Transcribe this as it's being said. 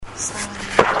Много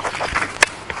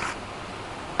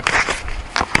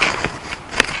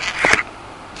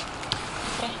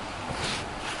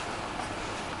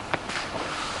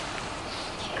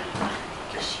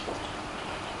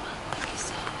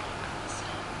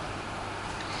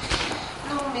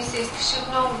ми се искаше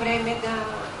много време да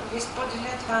ви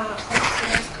споделя това, което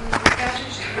сега искам да ви кажа,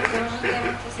 и ще продължа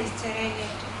темата за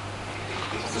изцелението.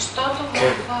 Защото в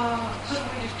първо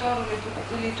или второ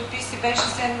летописи беше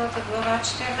 7 глава, 14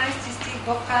 стих,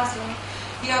 Бог казва: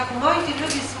 и ако моите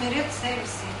люди смирят себе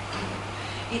си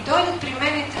и дойдат при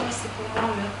мен и да ми се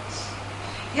помолят,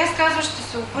 и аз казвам, ще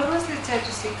се обърна с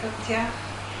лицето си към тях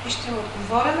и ще им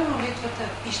отговоря на молитвата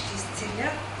и ще изцеля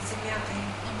земята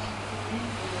им.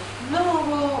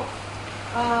 Много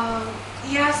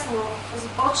ясно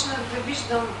започнах да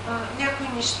виждам някои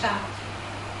неща,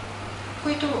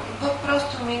 които Бог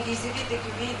просто ми ги изяви да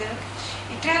ги видя.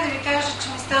 И трябва да ви кажа, че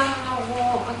ми стана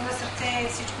много на сърце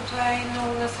всичко това и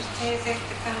много на сърце взех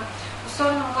така,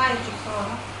 особено младите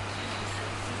хора.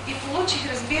 И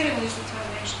получих разбиране за това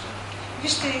нещо.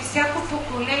 Вижте, всяко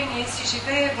поколение си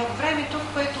живее във времето,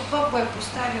 в което Бог го е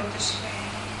поставил да живее.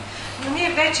 Но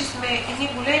ние вече сме едни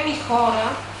големи хора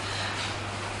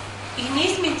и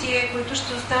ние сме тие, които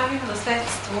ще оставим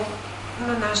наследство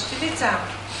на нашите деца.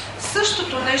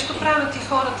 Същото нещо правят и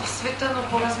хората в света, но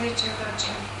по различен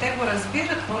начин. Те го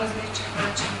разбират по различен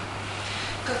начин.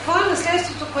 Какво е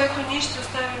наследството, което ние ще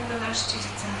оставим на нашите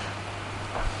деца?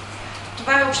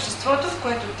 Това е обществото, в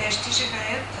което те ще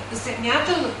живеят,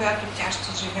 земята, на която тя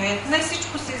ще живеят. Не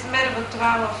всичко се измерва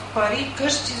това в пари,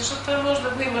 къщи, защото това може да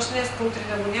го имаш днес, утре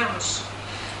да го нямаш.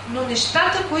 Но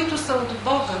нещата, които са от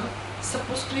Бога, са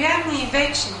постоянни и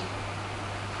вечни.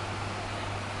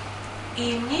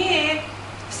 И ние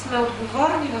сме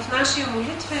отговорни в нашия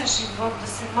молитвен живот да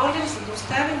се молим, за да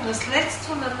оставим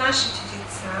наследство на нашите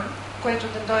деца, което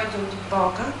да дойде от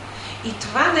Бога, и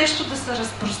това нещо да се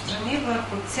разпространи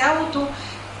върху цялото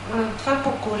това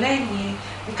поколение,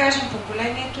 да кажем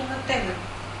поколението на Тена.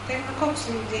 Тена на колко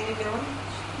са години била?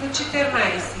 На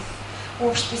 14.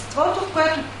 Обществото, в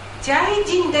което тя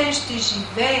един ден ще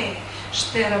живее,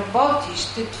 ще работи,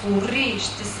 ще твори,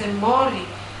 ще се моли,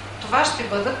 това ще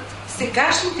бъдат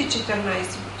сегашните 14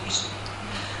 годишни.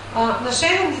 На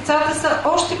Шейвен децата са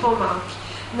още по-малки.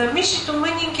 На Мишито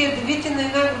мънинки е девите на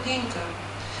 1 годинка.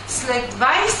 След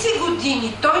 20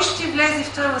 години той ще влезе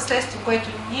в това наследство, което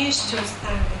ние ще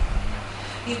оставим.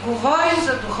 И говорим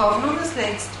за духовно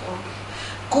наследство,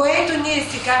 което ние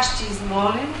сега ще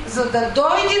измолим, за да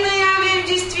дойде наяве в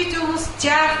действителност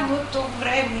тяхното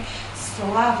време.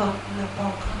 Слава на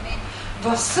Бога!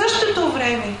 В същото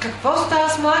време, какво става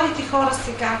с младите хора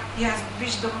сега? И аз го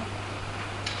виждам.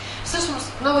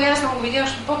 Всъщност, много ясно го видя,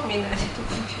 защото Бог ми даде да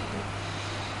го видя.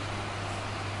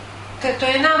 Като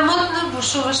една мътна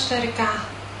бушуваща река.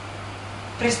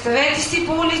 Представете си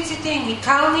по улиците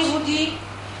уникални води,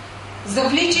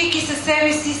 завличайки със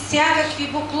себе си всякакви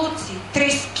буклуци,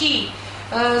 трески,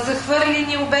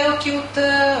 захвърлени обелки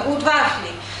от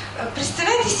вафли.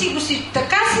 Представете си го си.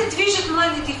 Така се движат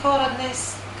младите хора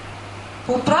днес.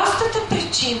 По простата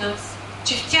причина,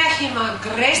 че в тях има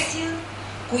агресия,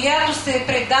 която се е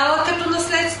предала като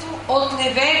наследство от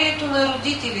неверието на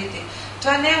родителите.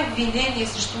 Това не е обвинение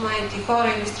срещу младите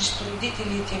хора или срещу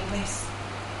родителите днес.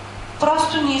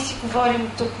 Просто ние си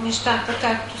говорим тук нещата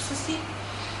както са си.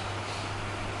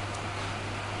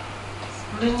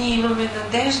 Но ние имаме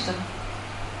надежда.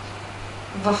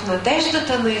 В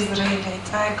надеждата на Израиля, и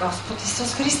това е Господ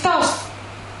Исус Христос.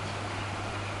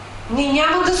 Ние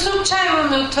няма да се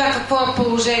отчаиваме от това какво е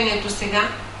положението сега.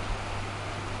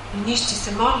 Но ние ще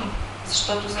се молим,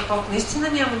 защото за Бог наистина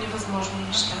няма невъзможни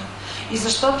неща. И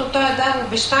защото Той е дал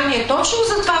обещание точно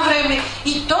за това време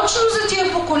и точно за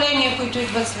тия поколения, които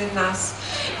идват след нас.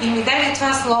 И ми даде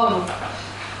това слово.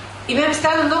 И ме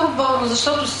стана много болно,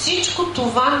 защото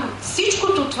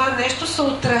всичкото това нещо се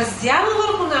отразява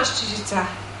върху нашите деца.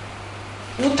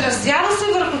 Отразява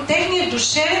се върху техния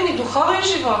душевен и духовен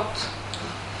живот.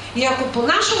 И ако по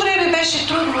наше време беше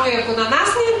трудно, и ако на нас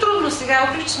не е трудно сега,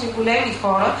 въпреки че сме големи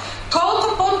хора,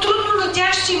 колко по-трудно на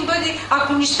тях ще им бъде,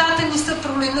 ако нещата не се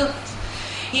променят.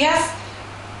 И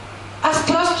аз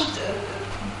просто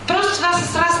това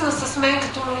се срасна с мен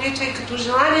като молитва и като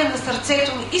желание на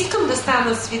сърцето ми. Искам да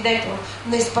стана свидетел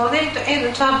на изпълнението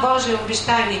на това Божие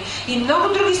обещание. И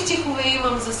много други стихове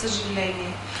имам за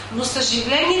съжаление. Но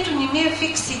съжалението не ми е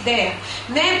фикс идея.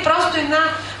 Не е просто една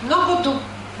много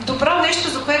добро нещо,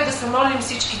 за което да се молим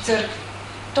всички църкви.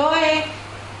 То е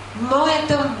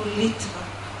моята молитва.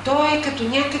 той е като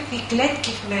някакви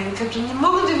клетки в мен, като не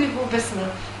мога да ви го обясна.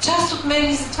 Част от мен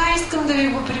и затова искам да ви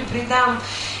го припредам.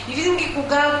 И винаги,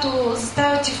 когато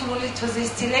заставате в молитва за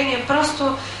изцеление,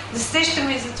 просто да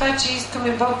сещаме за това, че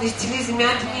искаме Бог да изцели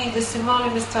земята ни и да се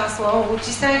молим с това слово. От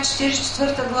Исаия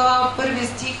 44 глава, от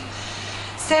 1 стих,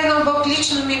 все едно Бог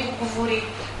лично ми го говори.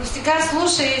 Но сега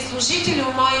слушай, служители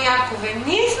мои Якове,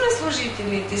 ние сме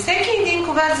служителите. Всеки един,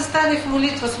 когато застане в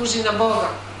молитва, служи на Бога.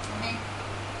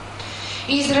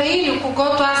 Израилю,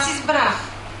 когото аз избрах.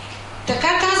 Така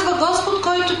казва Господ,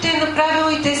 който те е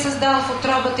направил и те е създал в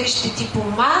утробата и ще ти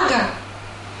помага.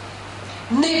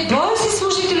 Не бой се,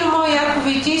 служителю мой Якове,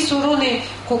 и ти, Соруне,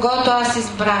 когото аз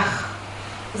избрах.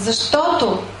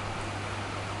 Защото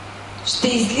ще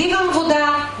изливам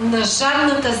вода на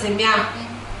жадната земя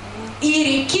и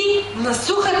реки на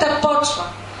сухата почва.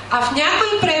 А в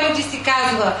някои преводи се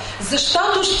казва,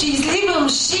 защото ще изливам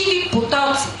живи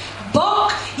потоци.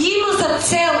 Бог има за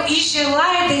цел и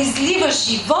желая да излива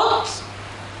живот.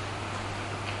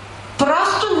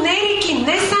 Просто не реки,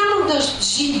 не само дъжд,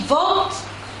 живот.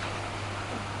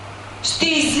 Ще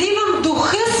изливам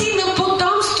духа си на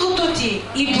потомството ти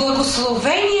и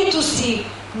благословението си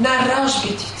на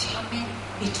рожбите ти.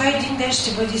 И това един ден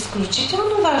ще бъде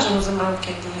изключително важно за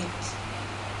малкият Давид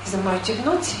и за моите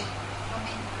внуци.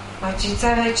 Моите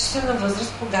деца вече са на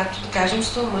възраст, когато, да кажем,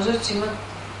 ще омъжат, че имат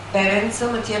бебенца,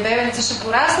 ма тия бебенца ще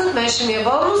пораснат, мен ще ми е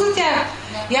болно за тях.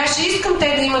 И аз ще искам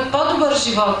те да имат по-добър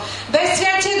живот. Без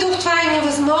Святия Дух това е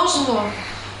невъзможно.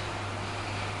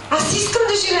 Аз искам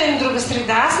да живеем в друга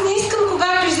среда. Аз не искам,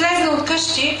 когато излезна от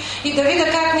къщи и да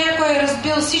видя как някой е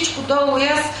разбил всичко долу и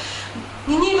аз...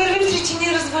 И ние вървим сред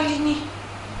тини развалини.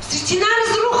 Сред тина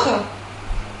разруха.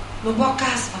 Но Бог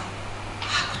казва,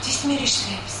 ако ти смириш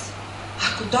себе си,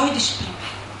 ако дойдеш при мен,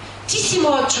 ти си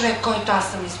моят човек, който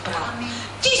аз съм избрал.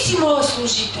 Ти си моят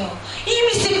служител.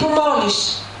 И ми се помолиш.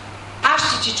 Аз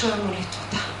ще ти чуя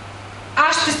молитвата.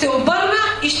 Аз ще се обърна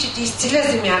и ще ти изцеля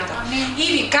земята.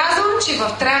 И ви казвам, че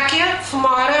в Тракия, в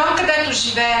моя район, където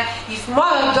живея, и в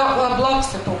моя блок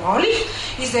се помолих,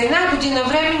 и за една година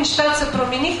време нещата се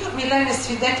промениха. Милен е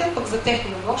свидетел пък за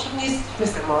техния блок, защото ние сме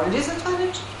се молили за това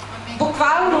нещо.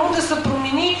 Буквално да се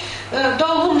промени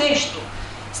долу нещо.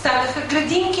 Станаха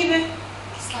градинки, бе.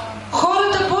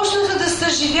 Хората почнаха да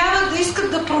съживяват, да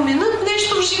искат да променят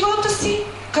нещо в живота си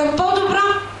към по-добро.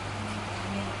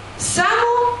 Само,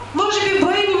 може би,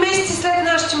 броени месеци след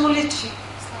нашите молитви.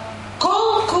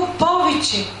 Колко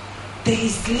повече да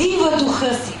излива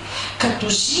духа си, като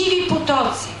живи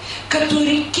потоци, като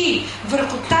реки,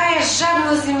 върху тая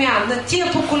жадна земя, на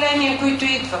тия поколения, които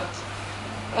идват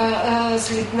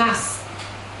след нас.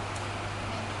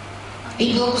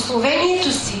 И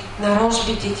благословението си на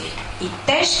рожбите ти. И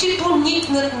те ще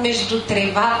поникнат между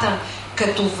тревата,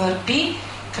 като върби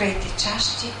край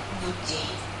течащи води.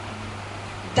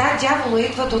 Да, дявола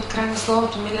идва да открие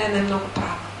словото. Милена е много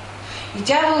права. И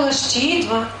дявола ще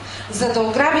идва, за да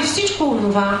ограби всичко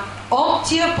онова от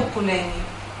тия поколения,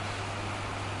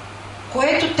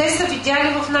 което те са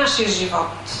видяли в нашия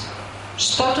живот.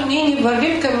 Защото ние не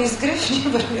вървим към изгрев, ние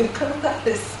вървим към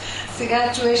далез.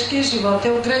 Сега човешкият живот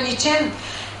е ограничен.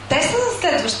 Те са за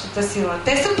следващата сила.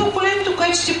 Те са поколението,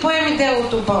 което ще поеме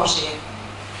делото Божие.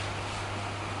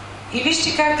 И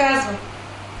вижте как казва.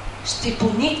 Ще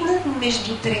поникнат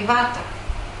между тревата.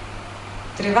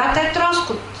 Тревата е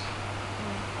троскот.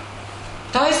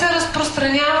 Той се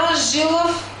разпространява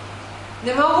жилав.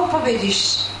 Не мога да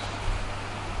победиш.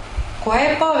 Кое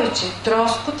е повече?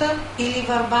 Троскота или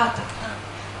върбата?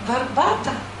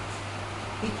 Върбата.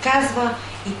 И казва,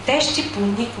 и те ще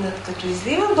поникнат, като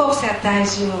излива Бог сега тая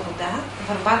жива вода,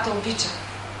 върбата обича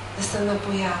да се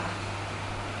напоява.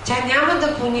 Тя няма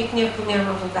да поникне, ако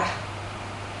няма вода.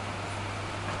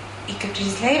 И като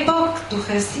излее Бог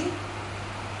духа си,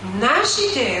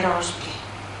 нашите рожби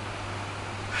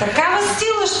такава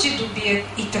сила ще добият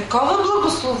и такова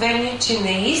благословение, че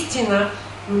наистина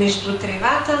между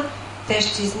тревата те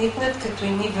ще изникнат като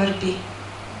едни върби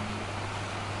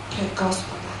пред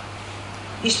Господа.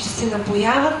 И ще се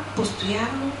напояват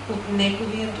постоянно от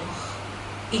Неговия дух.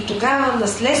 И тогава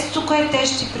наследството, което те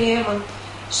ще приемат,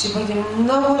 ще бъде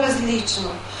много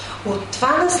различно от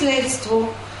това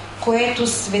наследство, което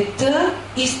света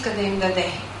иска да им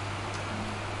даде.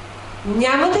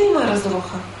 Няма да има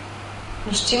разруха,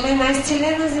 но ще има една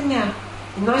изцелена земя,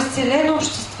 едно изцелено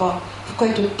общество, в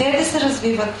което те да се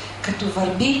развиват като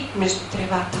върби между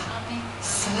тревата.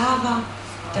 Слава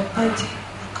да бъде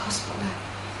на Господа.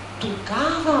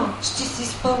 Тогава ще се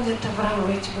изпълнят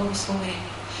Авраамовите благословения.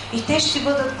 И те ще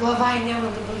бъдат глава и няма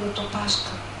да бъдат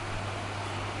опашка.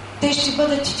 Те ще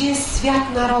бъдат един свят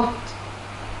народ.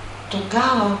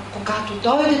 тогава, когато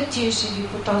дойдат тия живи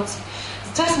потоци.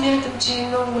 Затова смятам, че е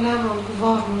много голяма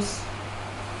отговорност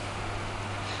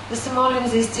да се молим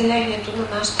за изцелението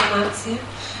на нашата нация,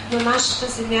 на нашата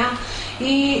земя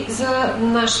и за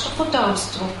нашето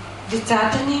потомство.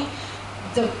 Децата ни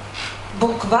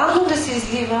буквално да се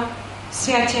излива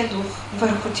Святия Дух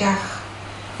върху тях.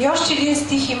 И още един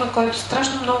стих има, който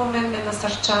страшно много ме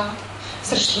насърчава.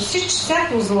 Срещу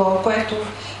всяко зло, което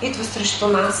идва срещу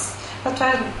нас. А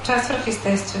това е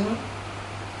свръхестествено.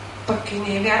 Пък и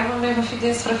ние вярваме в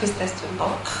един свръхестествен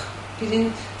Бог.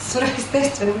 Един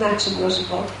свръхестествен начин на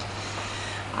живот.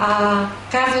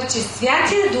 Казва, че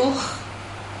Святия Дух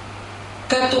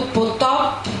като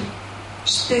потоп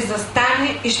ще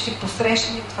застане и ще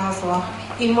посрещне това зло.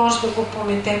 И може да го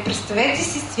помните. Представете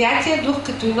си Святия Дух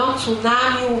като едно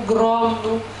цунами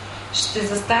огромно ще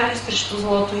застане срещу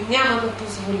злото и няма да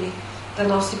позволи да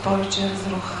носи повече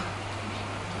разруха.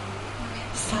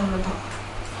 Само на Бог.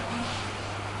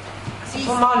 Се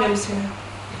помолим сега.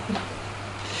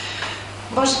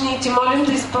 Боже, ние ти молим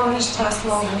да изпълниш това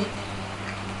слово.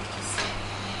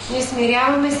 Ние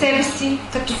смиряваме себе си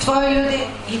като Твои люди.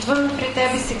 Идваме при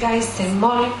Тебе сега и се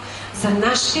молим за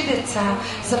нашите деца,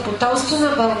 за потомство на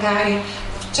България,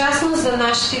 в частност за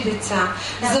нашите деца,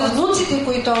 за внуците,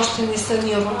 които още не са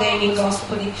ни родени,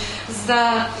 Господи,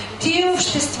 за тия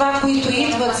общества, които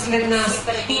идват след нас.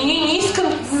 И ние не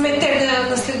искаме те да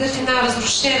наследят една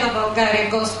разрушена България,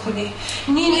 Господи.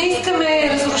 Ние не искаме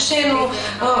разрушено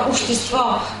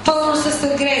общество, пълно с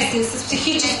агресия, с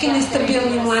психически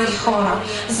нестабилни млади хора.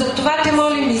 Затова те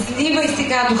молим, изливай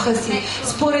сега духа си,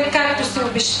 според както си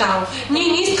обещал. Ние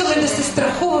не искаме да се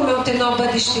страхуваме от едно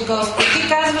бъдеще, Господи. Ти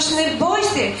казваш, не бой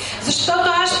се, защото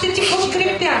аз ще ти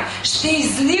подкрепя. Ще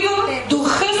изливам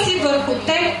духа си върху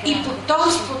теб и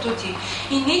потомството ти.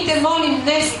 И ние те молим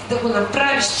днес да го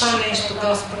направиш това нещо,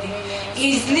 Господи. И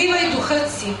изливай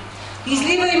духът си.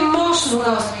 Изливай мощно,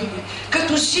 Господи,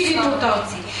 като живи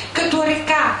потоци, като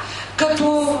река,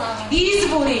 като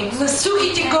извори на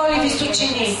сухите голи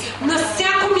височини, на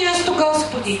всяко място,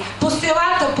 Господи, по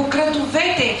селата, по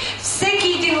градовете,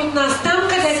 всеки един от нас, там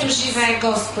където живее,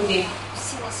 Господи.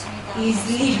 И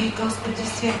изливи, Господи,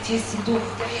 Святия си Дух.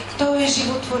 Той е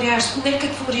животворящ. Нека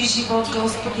твори живот,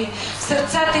 Господи, в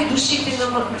сърцата и душите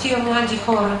на тия млади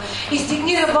хора.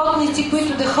 Издигни работници,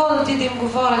 които да ходят и да им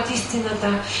говорят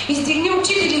истината. Издигни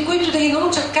учители, които да ги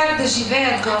научат как да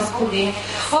живеят, Господи.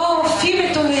 О, в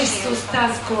името на Исус,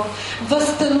 Татко,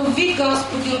 възстанови,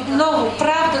 Господи, отново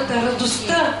правдата,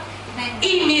 радостта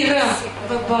и мира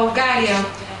в България.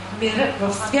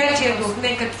 В Святия Дух,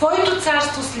 нека Твоето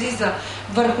царство слиза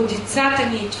върху децата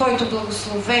ни и Твоето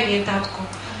благословение, Татко.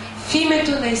 В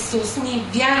името на Исус ние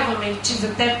вярваме, че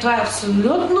за Теб това е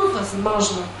абсолютно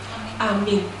възможно.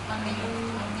 Амин.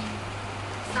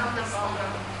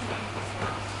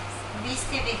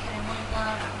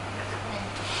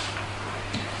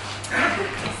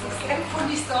 Съвсем в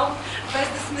унисон, без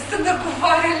да сме се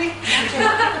наговаряли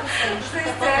за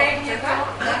изцелението.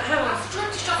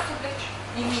 Чуете, що се облече?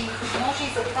 Може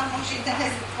и за това, може и да не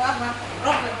за това, ама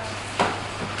пробваме.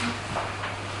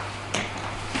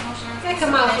 Нека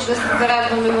малко да се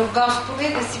зарадваме в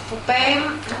Господи, да си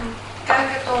попеем така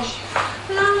като ла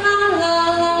ла ла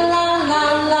ла ла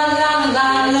ла ла ла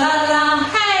ла ла.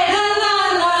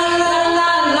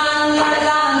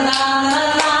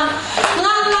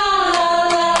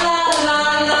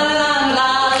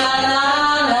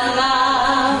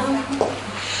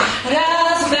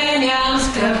 Разменям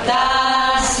с кръвта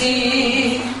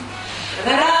си,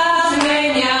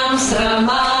 разменям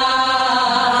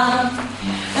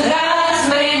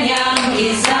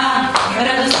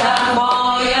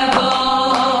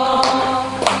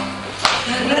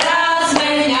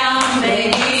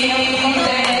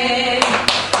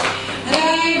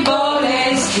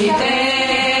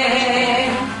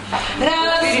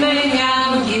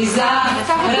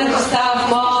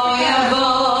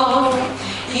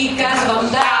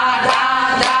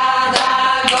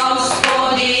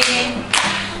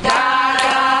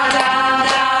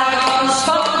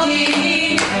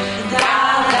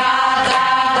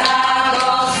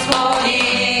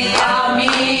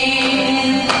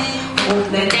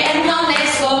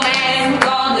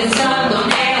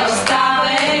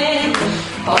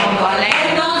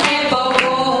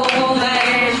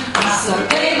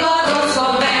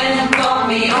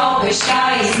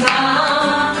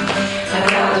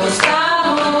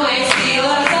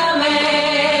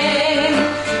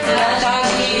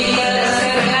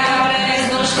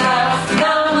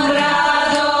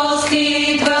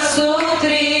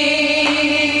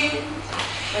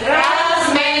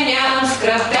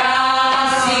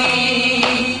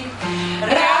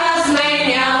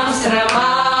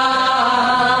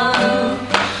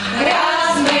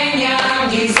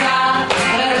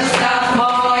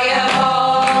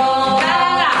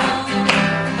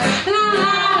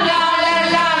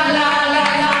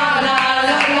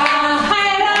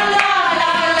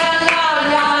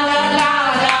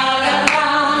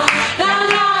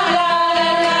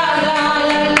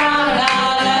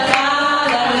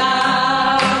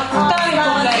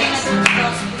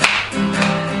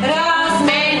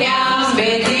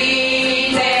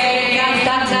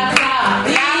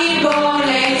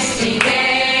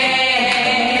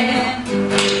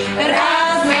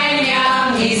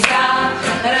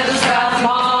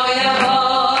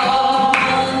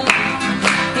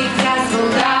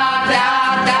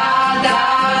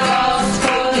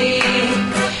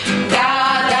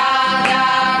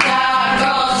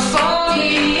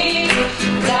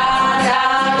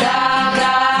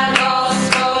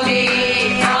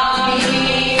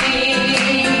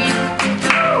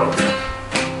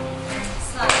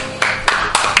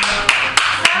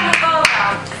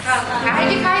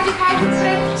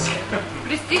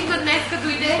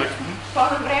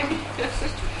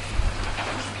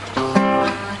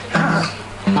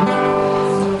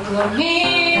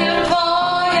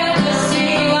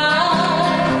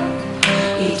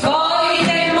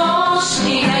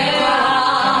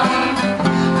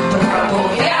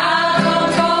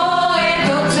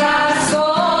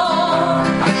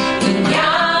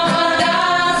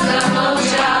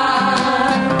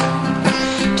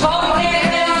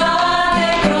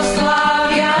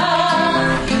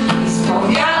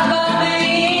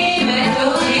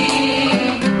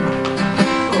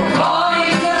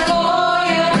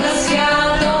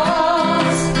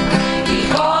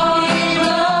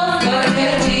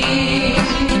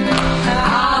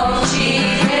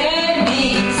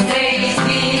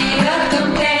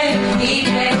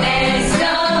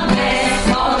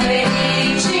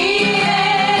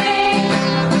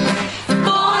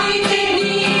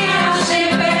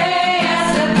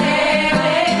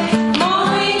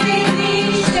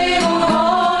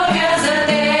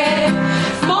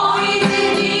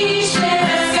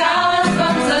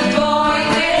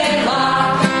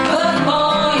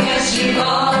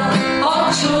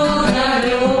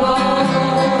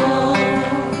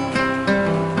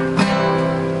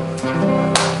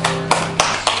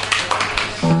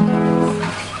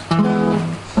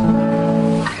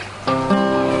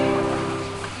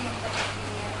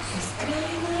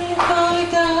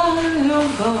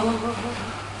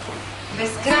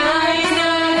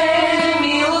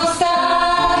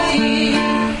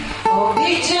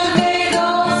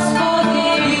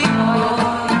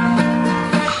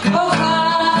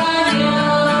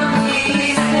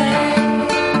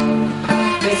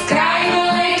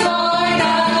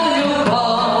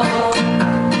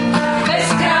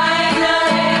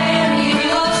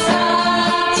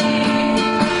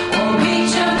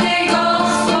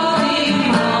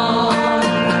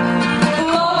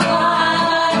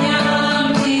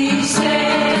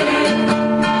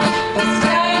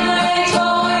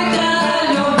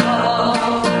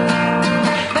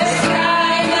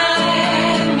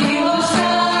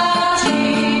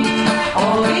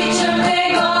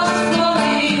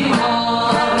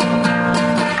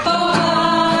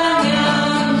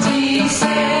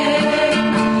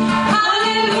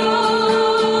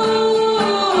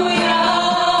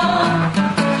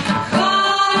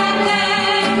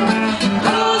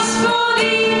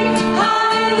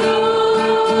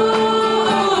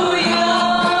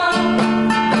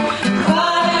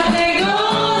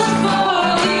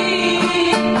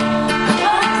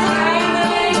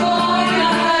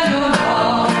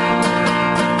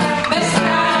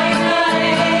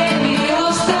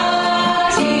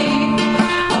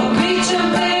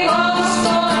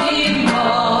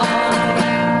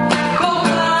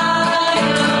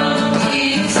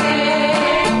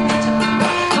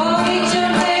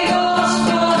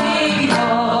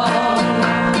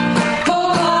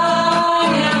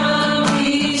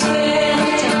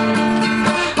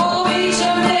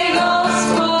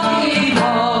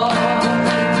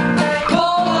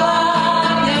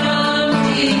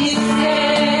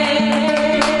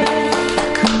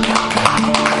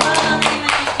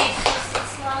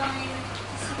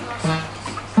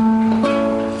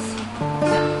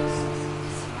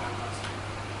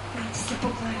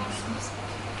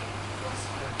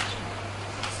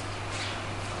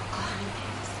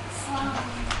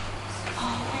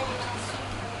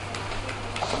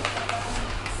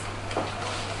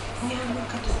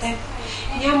теб.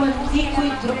 Няма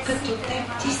никой друг като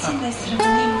теб. Ти си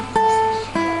несравним.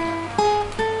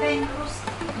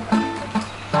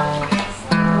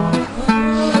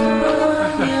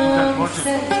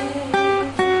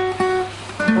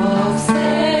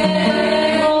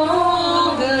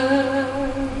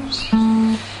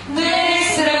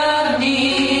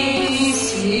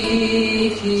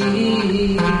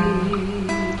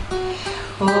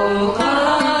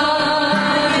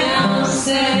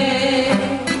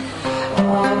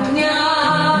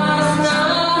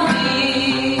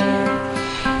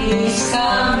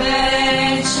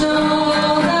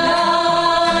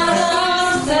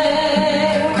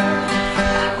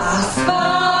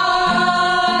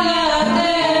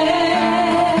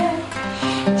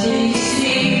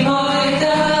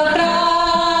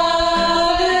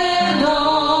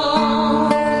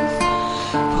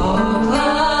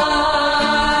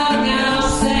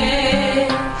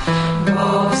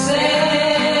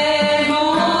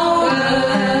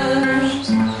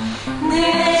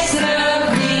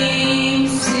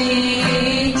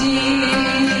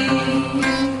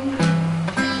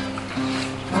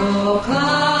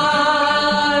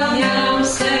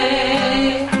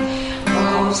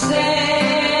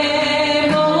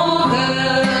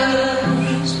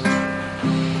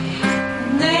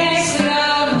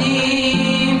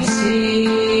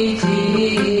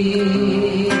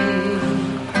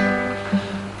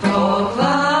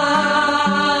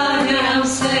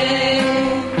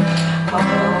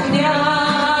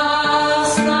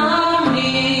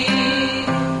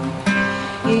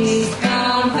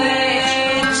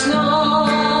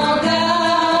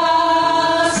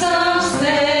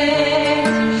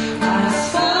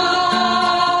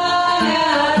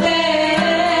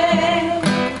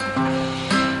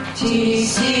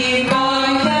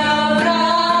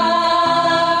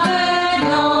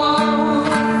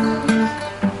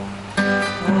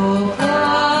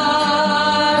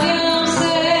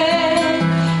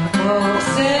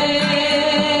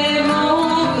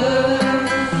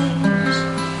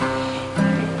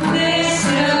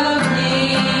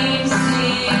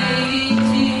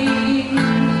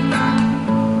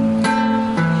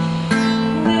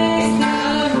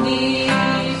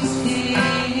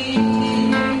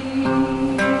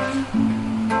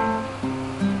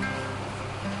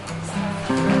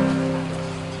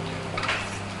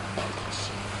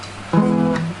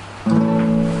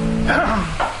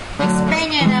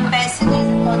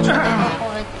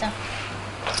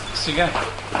 Сега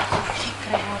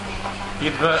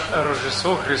идва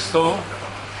Рождество Христово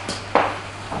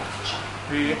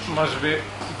и може би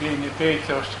вие не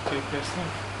пеете още тези песни,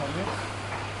 нали?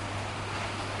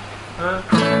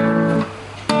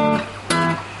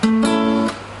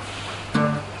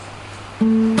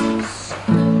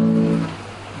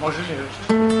 Може ли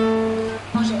още?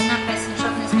 Може една песен,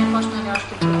 защото не сме почнали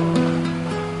още.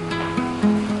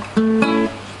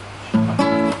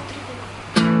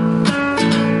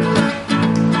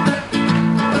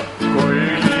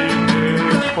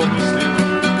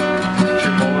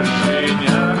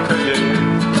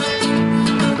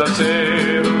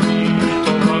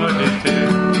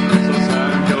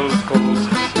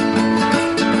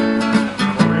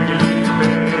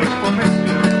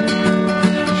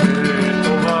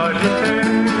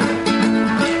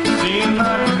 Си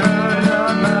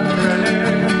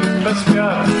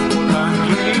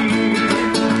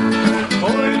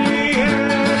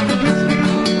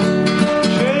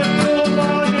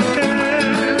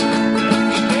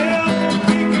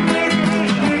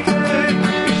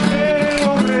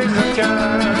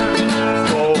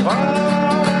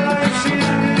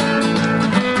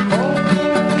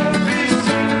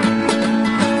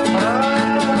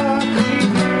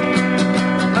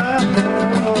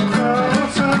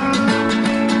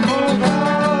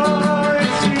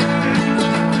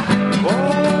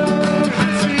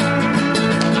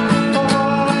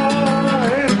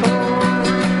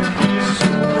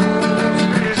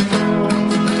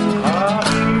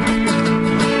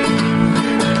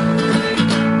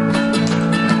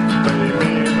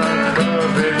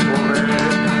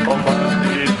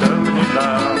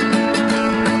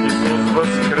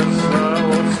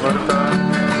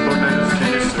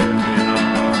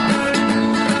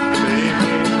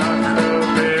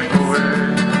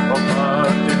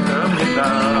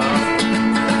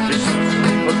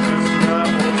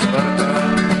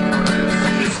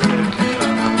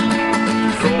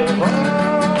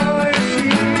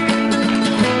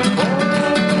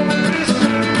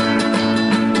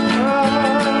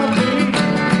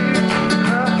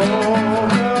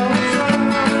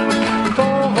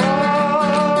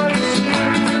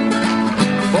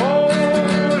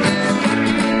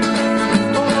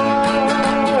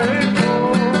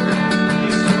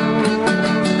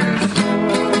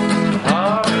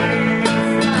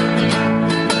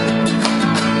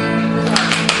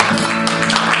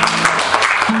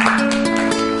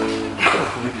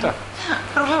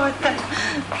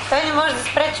не може да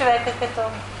спре човека, като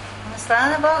слава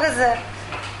на Бога за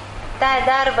тая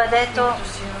дарба, дето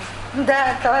да,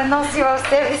 той носи в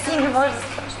себе си и не може да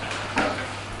спре.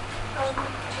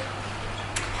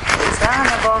 Слава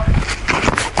на Бога.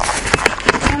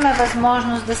 Имаме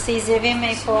възможност да се изявиме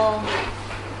и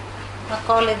на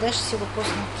Коледа, ще си го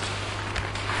пусна.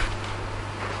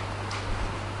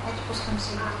 Ето, пускам си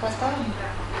го. Това става ли?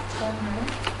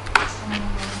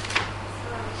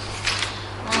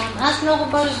 Аз много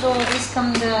бързо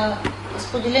искам да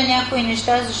споделя някои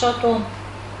неща, защото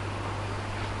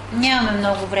нямаме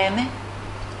много време.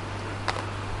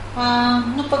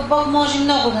 Но пък Бог може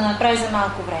много да направи за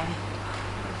малко време.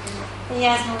 И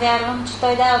ясно вярвам, че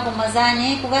Той дава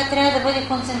помазание и когато трябва да бъде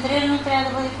концентрирано,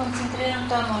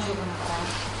 Той може да го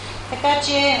направи. Така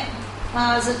че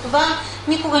за това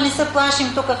никога не се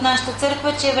плашим тук в нашата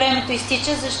църква, че времето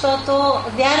изтича, защото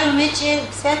вярваме, че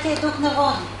Святия Дух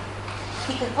наводи.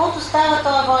 И каквото става, то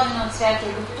е водено от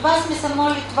Святия Дух. Това сме се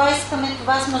молили, това искаме,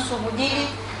 това сме освободили.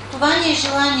 Това ни е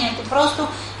желанието. Просто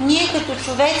ние като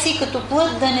човеци, като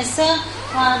плът да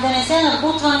не се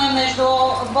набутваме между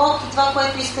Бог и това,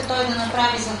 което иска Той да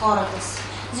направи за хората си.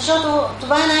 Защото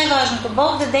това е най-важното.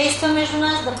 Бог да действа между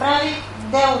нас, да прави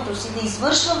делото си, да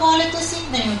извършва волята си,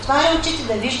 да ни отваря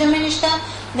очите, да виждаме неща,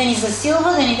 да ни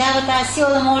засилва, да ни дава тази сила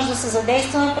да може да се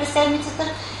задействаме през седмицата.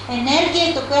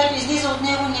 Енергията, която излиза от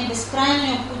него, ни е безкрайно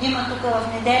необходима тук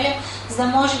в неделя, за да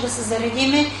може да се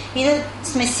заредиме и да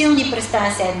сме силни през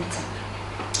тази седмица.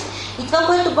 И това,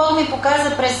 което Бог ми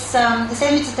показа през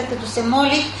седмицата, като се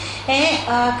молих,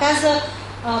 каза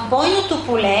бойното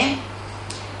поле,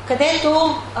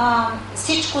 където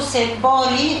всичко се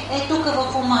бори, е тук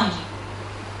в ума ни.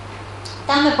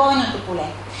 Там е бойното поле.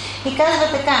 И казва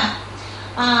така,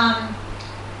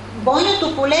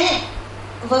 бойното поле,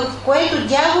 в което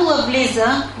дявола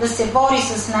влиза да се бори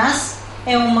с нас,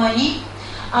 е ума ни,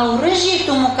 а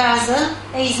оръжието му, каза,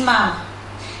 е измама.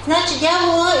 Значи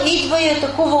дявола идва и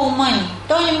атакува ума ни.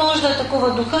 Той не може да атакува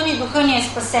духа ни, духа ни е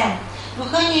спасен.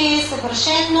 Духа ни е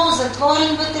съвършено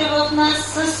затворен вътре в нас,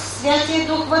 с Святия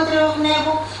Дух вътре в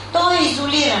него. Той е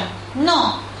изолиран,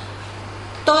 но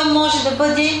той може да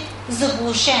бъде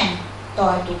заглушен.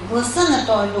 Той дух. Гласа на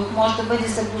този дух може да бъде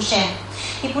заглушен.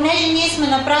 И понеже ние сме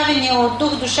направени от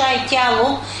дух, душа и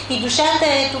тяло, и душата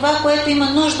е това, което има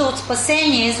нужда от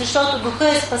спасение, защото духа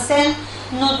е спасен,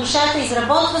 но душата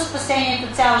изработва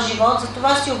спасението цял живот,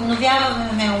 затова си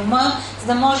обновяваме ума, за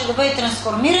да може да бъде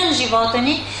трансформиран живота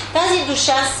ни. Тази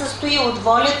душа се състои от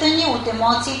волята ни, от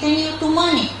емоциите ни и от ума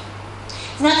ни.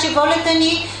 Значи волята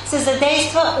ни се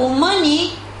задейства, ума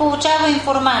ни получава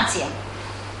информация.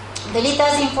 Дали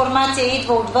тази информация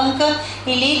идва отвънка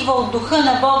или идва от духа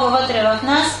на Бога вътре в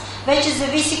нас, вече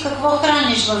зависи какво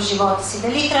храниш в живота си.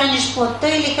 Дали храниш плътта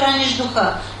или храниш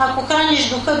духа. Ако храниш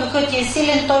духа, духът ти е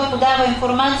силен, той подава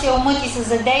информация, умът ти се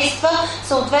задейства,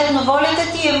 съответно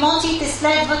волята ти и емоциите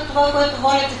следват това, което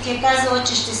волята ти е казала,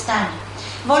 че ще стане.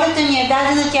 Волята ни е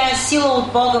дадена, тя е сила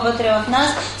от Бога вътре в нас,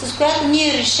 с която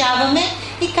ние решаваме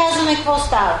и казваме какво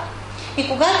става. И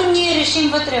когато ние решим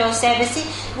вътре в себе си,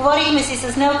 говорихме си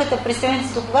с Нелката през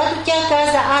седмицата, когато тя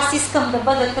каза, аз искам да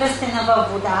бъда кръстена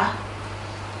във вода,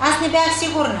 аз не бях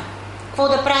сигурна какво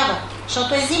да правя,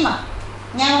 защото е зима,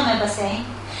 нямаме басейн.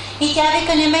 И тя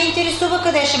вика, не ме интересува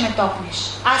къде ще ме топнеш,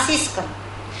 аз искам.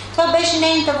 Това беше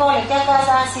нейната воля, тя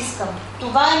каза, аз искам.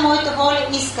 Това е моята воля,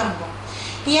 искам го.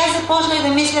 И аз започнах да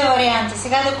мисля варианти.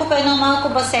 Сега да купя едно малко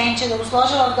басейнче, да го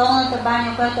сложа в долната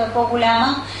баня, която е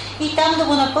по-голяма, и там да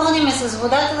го напълниме с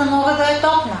водата, да мога да я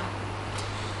топна.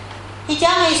 И тя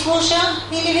ме изслуша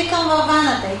или викам във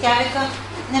ваната. И тя вика,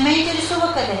 не ме интересува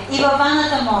къде. И във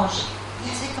ваната може.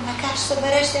 И аз викам, как ще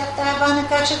събереш сега в тази вана,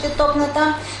 как ще те топна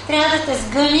там? Трябва да те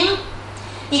сгъним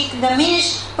и да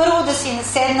минеш, първо да си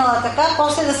седнала така,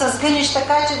 после да се сгъниш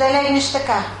така, че да легнеш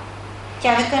така.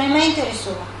 Тя вика, не ме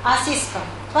интересува. Аз искам.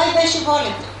 Това и беше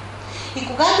волята. И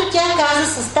когато тя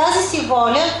каза с тази си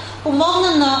воля,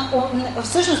 помогна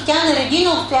всъщност тя нареди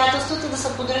на обстоятелствата да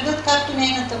се подредят както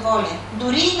нейната воля.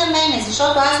 Дори и на мене,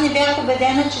 защото аз не бях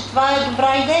убедена, че това е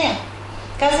добра идея.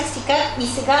 Казах си как и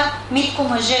сега Митко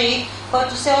мъжа й,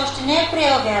 който все още не е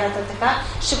приел вярата така,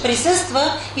 ще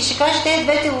присъства и ще каже, те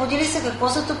двете луди ли са, какво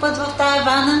се топат в тая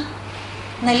вана?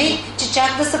 Нали, че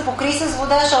чак да се покри с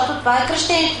вода, защото това е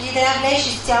кръщението. Ти трябва да влезеш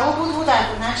изцяло под водата.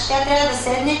 Значи тя трябва да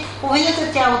седне,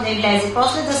 половината тяло да й влезе,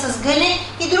 после да се сгъне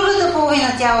и другата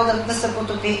половина тяло да се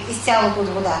потопи изцяло под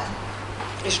водата.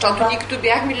 Защото ние като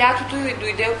бяхме лятото и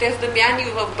дойде отец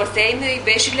Дамян в басейна и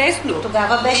беше лесно.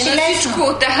 Тогава беше лесно.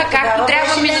 Всичко, да, както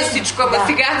трябва ми на всичко, ама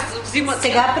сега в зимата.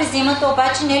 Сега през зимата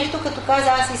обаче не е ли като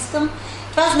каза, аз искам,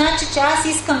 това значи, че аз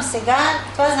искам сега,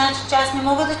 това значи, че аз не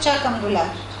мога да чакам до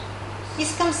лятото.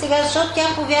 искам сега, защото тя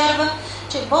повярва,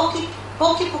 че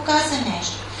Бог ѝ показа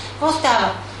нещо. Какво става?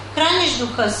 Храниш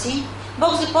духа си,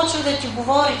 Бог започва да ти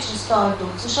говори чрез този дух,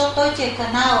 защото той ти е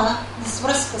канала за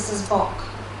свръзка с Бог.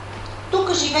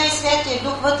 Тук живее Святия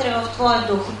Дух вътре в твоя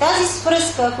дух. И тази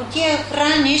свръзка, ако ти я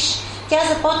храниш, тя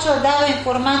започва да дава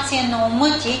информация на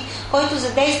ума ти, който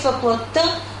задейства плътта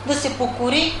да се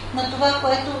покори на това,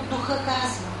 което духа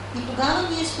казва. И тогава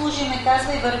ние служиме,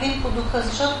 казва, и вървим по духа,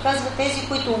 защото казва, тези,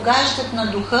 които угаждат на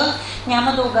духа,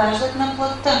 няма да угаждат на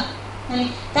плътта.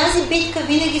 Нали? Тази битка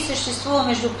винаги съществува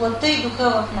между плътта и духа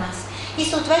в нас. И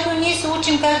съответно ние се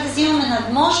учим как да взимаме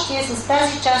надмощие с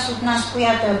тази част от нас,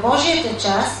 която е Божията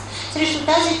част, срещу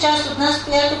тази част от нас,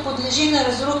 която подлежи на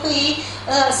разруха и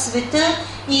света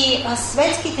и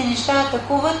светските неща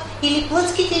атакуват, или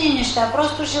плътските ни неща,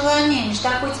 просто желания,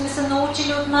 неща, които сме се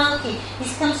научили от малки.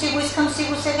 Искам си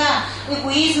го сега.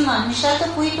 Егоизма,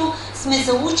 нещата, които сме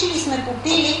заучили, сме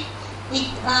попили. И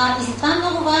затова е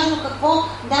много важно какво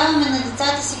даваме на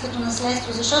децата си като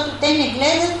наследство, защото те не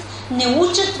гледат, не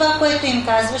учат това, което им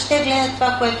казваш, те гледат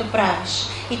това, което правиш.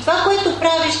 И това, което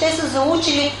правиш, те са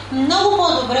заучили много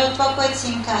по-добре от това, което си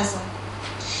им казал.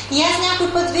 И аз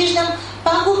някой път виждам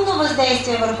пагубно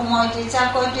въздействие върху моите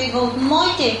деца, който идва от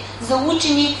моите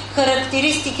заучени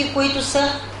характеристики, които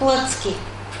са плътски.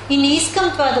 И не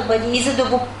искам това да бъде. И за да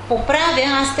го поправя,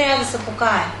 аз трябва да се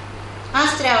покая.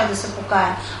 Аз трябва да се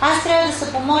покая. Аз трябва да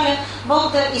се помоля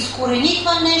Бог да изкорени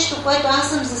това нещо, което аз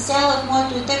съм засяла в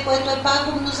моето дете, което е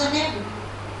пагубно за него.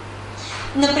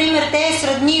 Например, те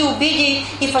сродни, обиди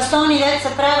и фасони, дето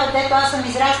се правят, дето аз съм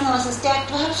израснала с тях.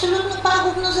 Това е абсолютно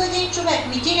пагубно за един човек.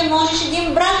 Ти не можеш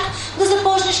един брак да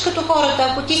започнеш като хората,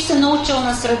 ако ти си се научил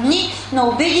на сродни, на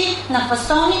обиди, на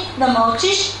фасони, да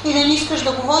мълчиш и да не искаш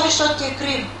да говориш, защото ти е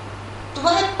криво.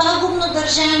 Това е пагубно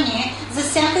държание за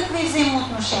всякакви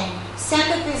взаимоотношения.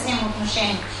 Всякакви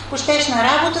взаимоотношения. Ако щеш на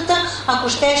работата, ако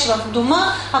щеш в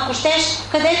дома, ако щеш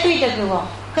където и да било.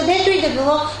 Където и да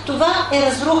било, това е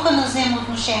разруха на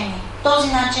взаимоотношения. Този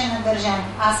начин на държане.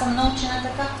 Аз съм научена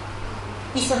така.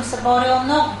 И съм се борила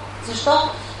много. Защо?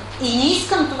 И не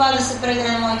искам това да се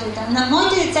предаде на моите деца. На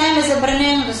моите деца им е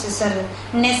забранено да се сърдят.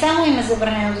 Не само им е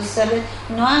забранено да се сърдят,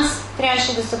 но аз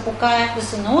трябваше да се покая, да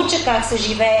се науча как се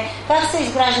живее, как се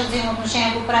изграждат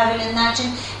взаимоотношения по правилен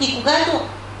начин. И когато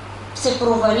се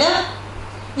проваля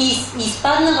и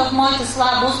изпадна в моята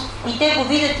слабост и те го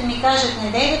видят и ми кажат,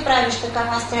 не дай да правиш така,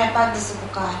 аз трябва пак да се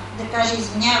покая. Да кажа,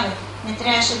 извинявай, не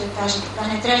трябваше да кажа така,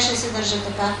 не трябваше да се държа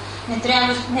така,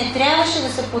 не трябваше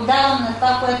да се подавам на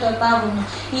това, което е пагубно.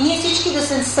 И ние всички да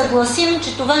се съгласим,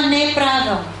 че това не е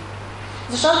правилно.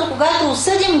 Защото когато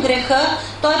осъдим греха,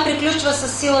 той приключва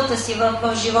с силата си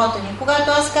в живота ни.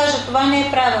 Когато аз кажа, това не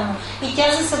е правилно, и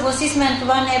тя се съгласи с мен,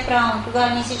 това не е правилно, тогава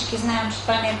ние всички знаем, че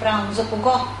това не е правилно. За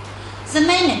кого? За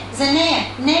мене, за нея.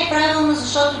 Не е правилно,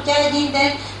 защото тя един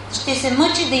ден ще се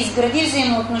мъчи да изгради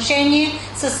взаимоотношения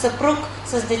с съпруг,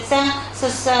 с деца,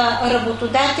 с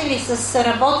работодатели, с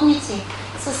работници.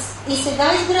 И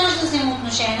сега изгражда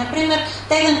взаимоотношения. Например,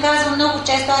 Теган казва много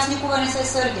често, аз никога не се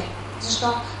сърдя.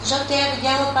 Защо? Защото тя е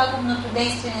видяла пагубното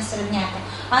действие на среднята.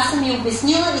 Аз съм ми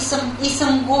обяснила и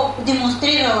съм го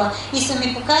демонстрирала. И съм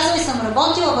ми показала и съм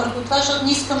работила върху това, защото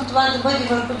не искам това да бъде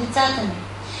върху децата ми.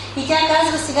 И тя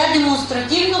казва сега,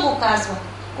 демонстративно го казва.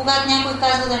 Когато някой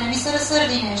казва да не ми се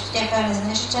разсърди нещо, тя казва, не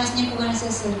знаеш, че аз никога не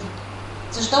се сърди.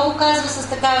 Защо го казва с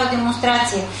такава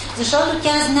демонстрация? Защото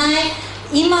тя знае,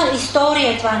 има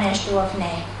история това нещо в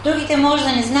нея. Другите може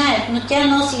да не знаят, но тя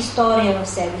носи история в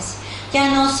себе си. Тя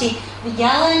носи,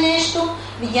 видяла е нещо,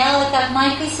 видяла е как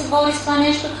майка й се бори с това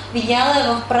нещо, видяла е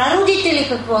в прародители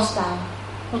какво става.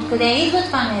 Откъде идва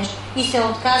това нещо и се е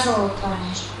отказала от това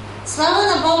нещо. Слава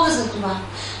на Бога за това.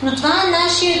 Но това е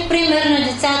нашият пример на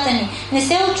децата ни. Не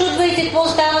се очудвайте какво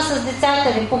става с децата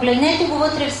ви. Погледнете го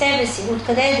вътре в себе си.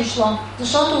 Откъде е дошло?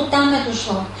 Защото оттам е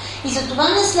дошло. И за това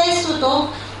наследството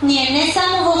ни е не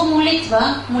само в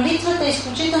молитва. Молитвата е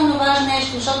изключително важно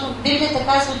нещо, защото Библията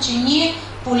казва, че ние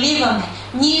поливаме.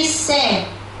 Ние сеем.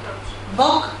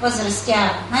 Бог възрастява.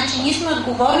 Значи ние сме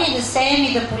отговорни да сеем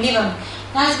и да поливаме.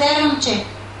 Аз вярвам, че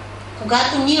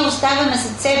когато ние оставяме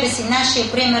след себе си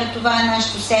нашия пример, това е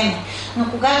нашето семе. Но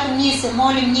когато ние се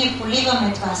молим, ние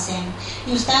поливаме това семе.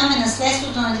 И оставяме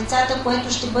наследството на децата,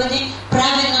 което ще бъде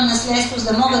правилно наследство,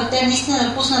 за да могат те наистина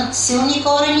да пуснат силни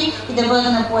корени и да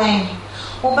бъдат напоени.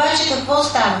 Обаче какво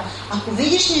става? Ако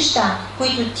видиш неща,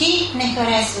 които ти не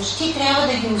харесваш, ти трябва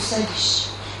да ги осъдиш.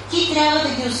 Ти трябва да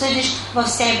ги осъдиш в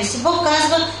себе си. Бог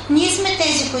казва, ние сме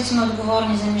тези, които сме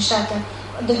отговорни за нещата,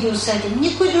 да ги осъдим.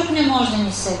 Никой друг не може да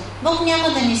ни съди. Бог няма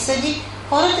да ни съди,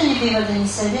 хората не бива да ни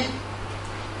съдят.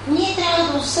 ние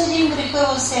трябва да осъдим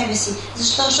греха в себе си.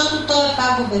 Защо? Защото той е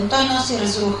пагубен, той носи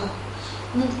разруха.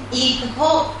 И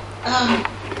какво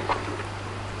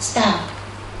става?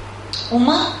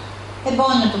 Ума е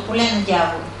бойното поле на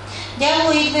дявола.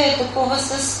 Дявола идва и атакува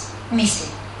с мисли.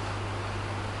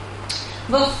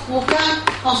 В Лука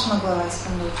 8 глава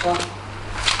искам да отворя.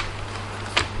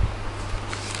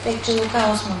 Тъй, че Лука 8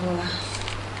 глава.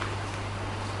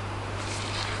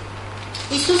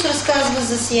 Исус разказва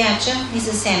за сияча и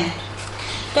за семето.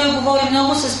 Той говори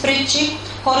много с притчи.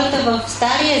 Хората в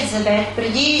Стария Завет,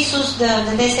 преди Исус да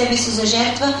даде себе си за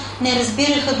жертва, не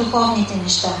разбираха духовните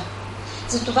неща.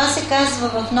 Затова се казва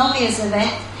в Новия Завет,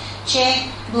 че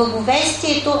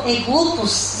благовестието е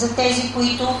глупост за тези,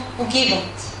 които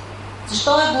погиват.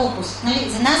 Защо е глупост? Нали?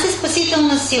 За нас е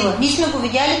спасителна сила. Ние сме го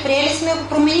видяли, приели сме го,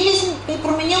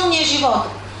 променил ни е живота.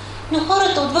 Но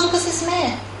хората отвънка се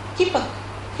смеят. Ти пък,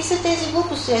 какви са тези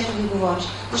глупости, ето ви говориш?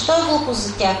 Защо е глупост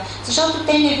за тях? Защото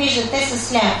те не виждат, те са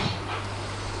сляпи.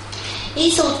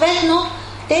 И съответно,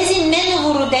 тези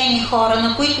неновородени хора,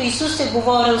 на които Исус е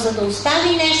говорил, за да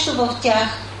остави нещо в тях,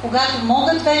 когато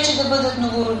могат вече да бъдат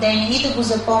новородени и да го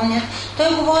запомнят,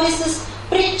 той говори с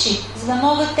притчи, за да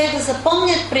могат те да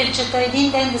запомнят притчата,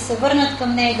 един ден да се върнат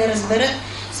към нея и да разберат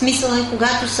смисъла и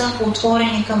когато са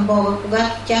отворени към Бога,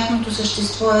 когато тяхното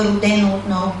същество е родено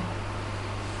отново.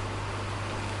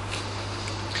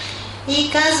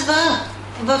 И казва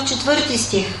в 4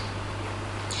 стих: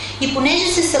 и понеже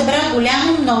се събра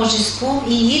голямо множество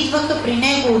и идваха при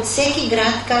него от всеки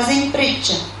град, каза им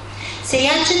притча: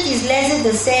 сеячът излезе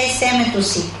да сее семето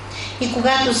си. И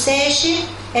когато сееше,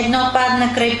 едно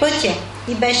падна край пътя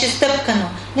и беше стъпкано.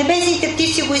 Небесните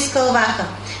птици го изкълваха.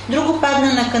 Друго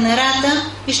падна на канарата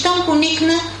и щом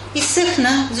поникна,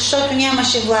 изсъхна, защото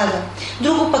нямаше влага.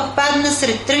 Друго пък падна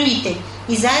сред тръните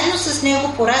и заедно с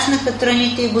него пораснаха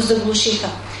тръните и го заглушиха.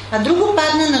 А друго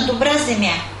падна на добра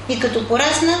земя и като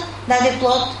порасна, даде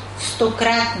плод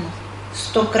 100-кратно.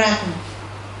 100-кратно.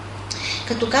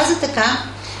 Като каза така,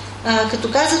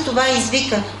 като каза това,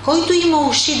 извика: който има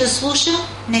уши да слуша,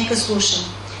 нека слуша.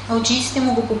 А учениците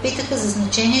му го попитаха за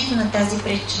значението на тази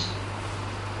притча.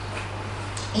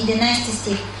 11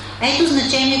 стих. Ето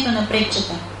значението на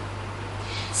притчата.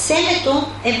 Семето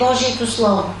е Божието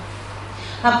Слово,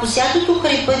 а посятото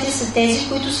край пътя са тези,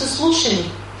 които са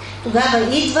слушали.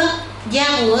 Тогава идва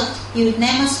дяволът и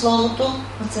отнема Словото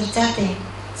от сърцата им,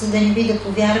 за да не би да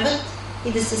повярват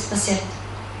и да се спасят.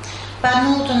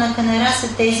 Падналото на канара са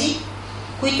тези,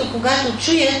 които когато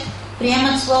чуят,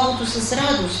 приемат Словото с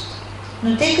радост,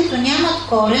 но те като нямат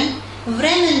корен,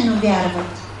 временно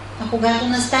вярват, а когато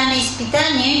настане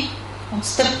изпитание,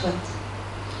 отстъпват.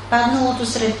 Падналото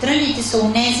сред тръните са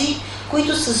онези,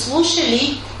 които са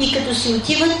слушали и като си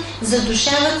отиват,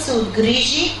 задушават се от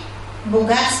грижи,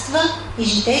 богатства и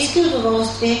житейски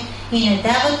удоволствия и не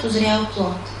дават озрял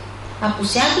плод. А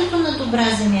посятото на добра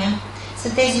земя са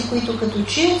тези, които като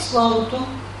чуят Словото,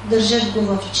 държат го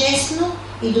в честно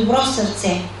и добро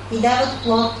сърце и дават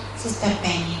плод с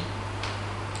търпение.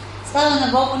 Слава на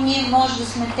Бога, ние може да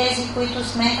сме тези, които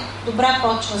сме добра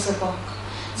почва за Бог.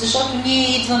 Защото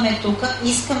ние идваме тук,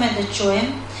 искаме да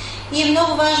чуем и е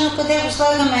много важно къде го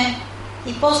слагаме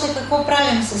и после какво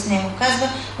правим с него. Казва: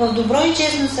 в добро и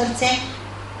честно сърце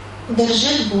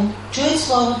държат го, чуят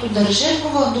Словото, държат го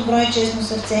в добро и честно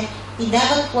сърце и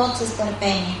дават плод с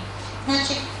търпение.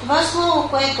 Значи, това Слово,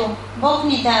 което Бог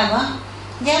ни дава,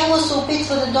 дявола се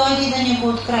опитва да дойде и да ни го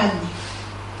открадне.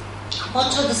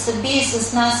 Почва да се бие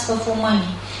с нас в ума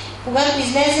ни. Когато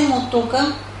излезем от тук,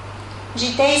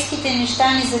 житейските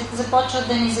неща ни започват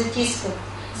да ни затискат.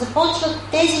 Започват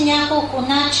тези няколко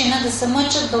начина да се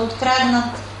мъчат да откраднат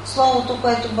Словото,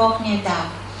 което Бог ни е дал.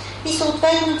 И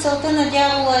съответно целта на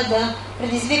дявола е да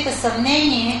предизвика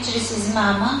съмнение чрез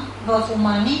измама в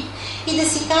ума ни и да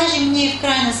си кажем ние в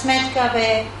крайна сметка: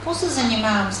 какво се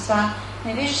занимавам с това?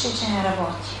 Не виждаш ли, че не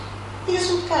работи? И да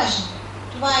се откажем.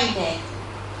 Това е идеята.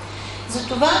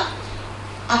 Затова,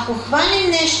 ако хванем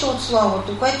нещо от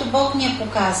Словото, което Бог ни е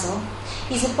показал,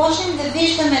 и започнем да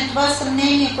виждаме това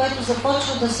съмнение, което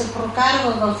започва да се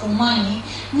прокарва в ума ни,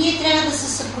 ние трябва да се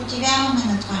съпротивяваме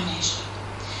на това нещо.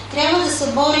 Трябва да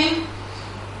се борим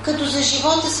като за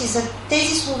живота си, за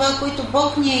тези слова, които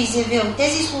Бог ни е изявил,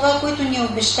 тези слова, които ни е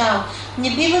обещал. Не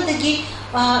бива да ги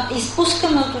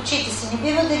изпускаме от очите си, не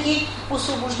бива да ги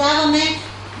освобождаваме.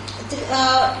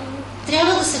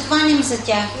 Трябва да се хванем за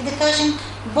тях и да кажем: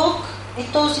 Бог е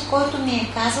този, който ми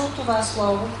е казал това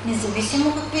слово,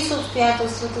 независимо какви са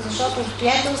обстоятелствата, защото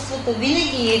обстоятелствата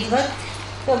винаги идват.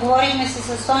 Да говорихме се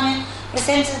с Соня през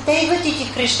седмицата, те идват и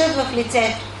ти крещат в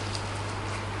лицето.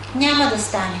 Няма да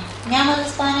стане, няма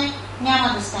да стане,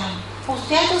 няма да стане.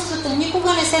 Обстоятелствата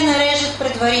никога не се нареждат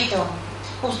предварително.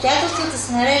 Обстоятелствата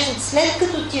се нареждат след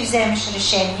като ти вземеш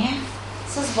решение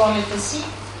с волята си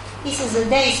и се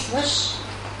задействаш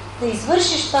да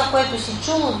извършиш това, което си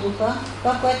чул от Духа,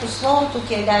 това, което Словото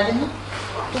ти е дадено.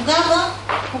 Тогава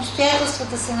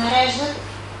обстоятелствата се нареждат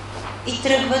и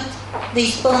тръгват да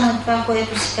изпълнят това,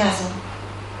 което си казал.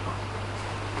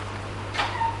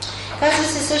 Казва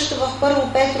се също в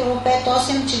 1 Петрово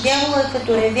 5.8, че дявол е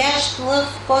като ревящ лъв,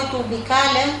 който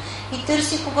обикаля и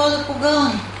търси кого да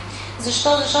погълне.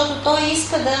 Защо? Защото той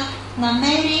иска да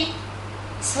намери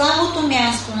слабото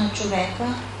място на човека,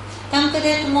 там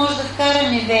където може да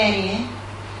вкара неверие,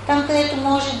 там където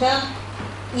може да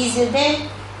изяде,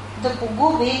 да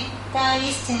погуби тая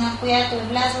истина, която е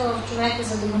влязла в човека,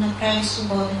 за да го направи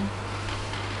свободен.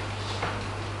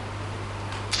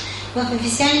 В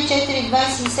Ефесяни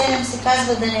 4.27 се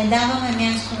казва да не даваме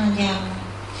място на дявола.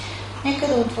 Нека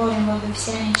да отворим в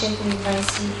Ефесяни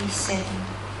 4.27.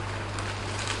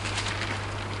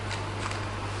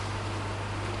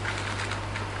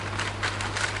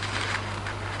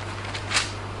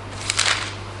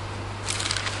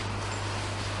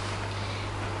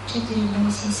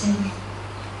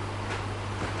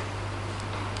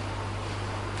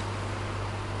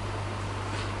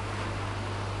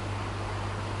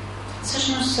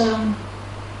 Всъщност,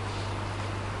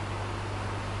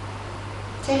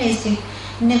 целият стих.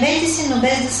 Не вейте се, но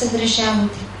без да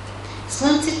съгрешавате.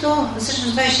 Слънцето,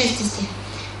 всъщност 26 стих.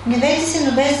 Не вейте се,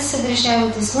 но без да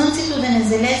съгрешавате. Слънцето да не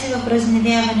залезе в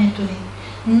разневяването ви.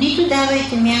 Нито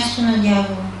давайте място на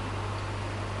дявола.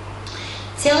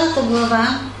 Цялата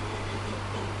глава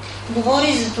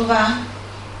говори за това,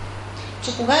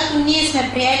 че когато ние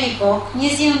сме приели Бог,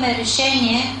 ние взимаме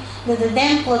решение да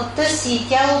дадем плътта си,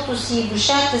 тялото си и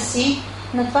душата си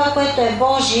на това, което е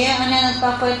Божие, а не на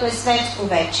това, което е светско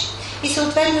вече. И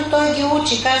съответно той ги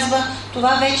учи, казва това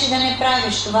вече да не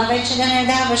правиш, това вече да не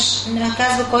даваш,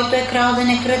 казва който е крал да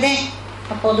не краде,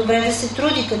 а по-добре да се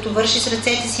труди, като върши с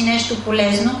ръцете си нещо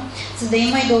полезно, за да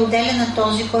има и да отделя на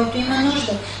този, който има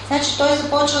нужда. Значи той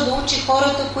започва да учи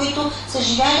хората, които са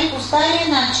живяли по стария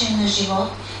начин на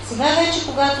живот. Сега вече,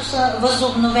 когато са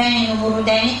възобновени,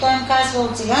 новородени, той им казва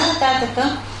от сега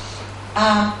нататъка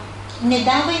не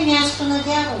давай място на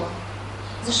дявола.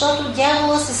 Защото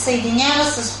дявола се съединява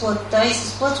с плътта и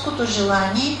с плътското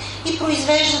желание и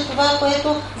произвежда това,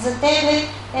 което за тебе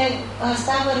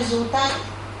става резултат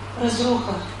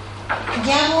разруха.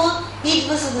 Дявола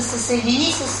идва за да се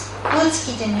съедини с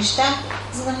плътските неща,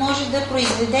 за да може да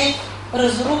произведе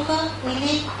разруха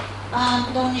или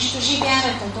да унищожи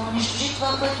вярата, да унищожи това,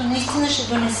 което наистина ще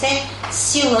донесе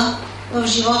сила в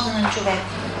живота на човека.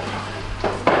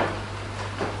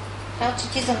 Така че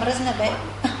ти замръзна, бе.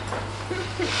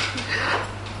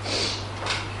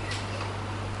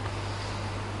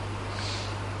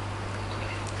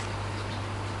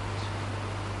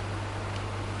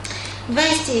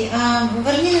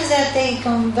 Върни назад и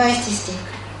към 20 стих.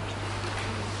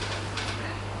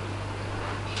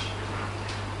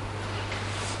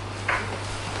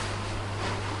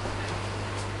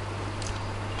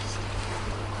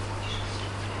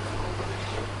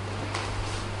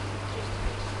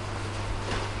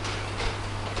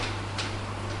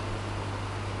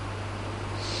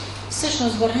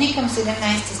 Всъщност, върни към 17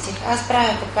 стих. Аз правя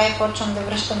така и почвам да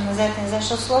връщам назад,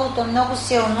 защото Словото е много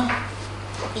силно.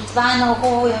 И това е много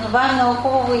хубаво, и това е много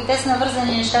хубаво, и те са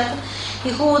навързани нещата,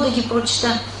 и хубаво да ги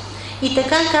прочита. И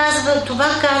така казва, това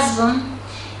казвам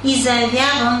и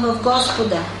заявявам в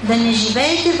Господа, да не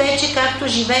живеете вече както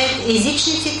живеят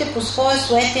езичниците по своя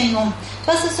суетен ум.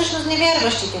 Това са всъщност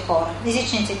невярващите хора,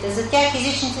 езичниците. За тях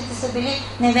езичниците са били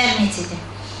неверниците.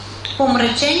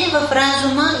 Помрачени в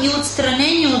разума и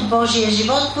отстранени от Божия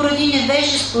живот поради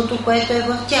невежеството, което е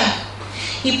в тях.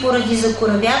 И поради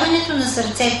закоравяването на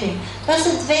сърцето им. Това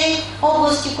са две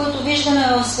области, които виждаме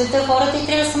в света хората и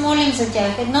трябва да се молим за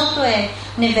тях. Едното е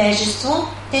невежество,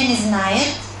 те не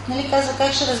знаят, нали, казва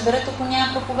как ще разберат, ако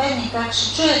няма проповедник, как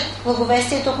ще чуят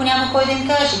благовестието, ако няма кой да им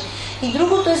каже. И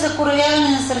другото е закоравяване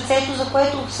на сърцето, за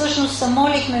което всъщност се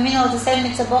молихме миналата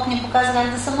седмица, Бог ни показа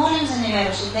как да се молим за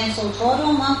невярващите. Да им се отвори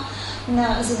ума,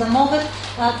 за да могат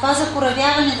това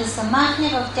закоравяване да се махне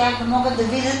в тях, да могат да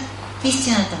видят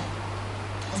истината.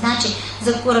 Значи,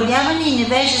 закоравяване и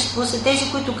невежество са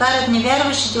тези, които карат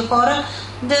невярващите хора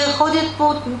да ходят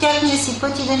по тяхния си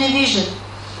път и да не виждат.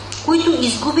 Които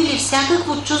изгубили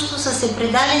всякакво чувство са се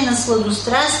предали на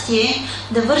сладострастие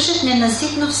да вършат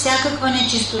ненаситно всякаква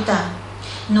нечистота.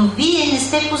 Но вие не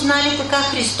сте познали така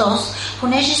Христос,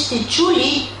 понеже сте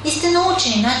чули и сте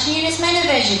научени. Значи ние не сме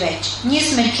невежи вече. Ние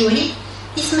сме чули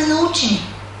и сме научени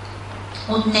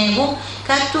от Него,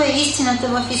 както е истината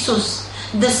в Исус.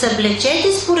 да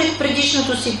съблечете според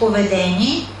предишното си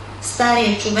поведение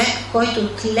стария човек, който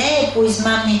тлее по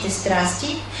измамните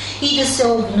страсти, и да се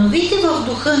обновите в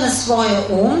духа на своя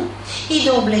ум и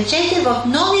да облечете в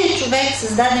новия човек,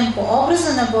 създаден по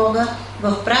образа на Бога,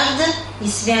 в правда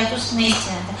и святост на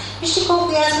истината. Вижте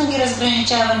колко ясно ги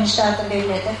разграничава нещата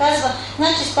Библията. Казва,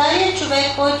 значи старият човек,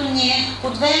 който ни е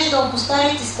подвеждал по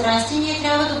старите страсти, ние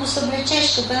трябва да го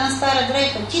съблечеш като една стара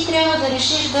дреха. Ти трябва да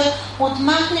решиш да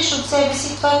отмахнеш от себе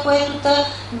си това, което те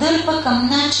дърпа към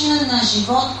начина на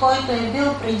живот, който е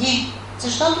бил преди.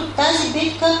 Защото тази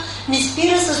битка не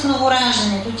спира с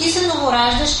новораждането. Ти се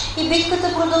новораждаш и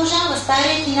битката продължава.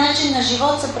 Старият ти начин на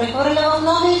живот се прехвърля в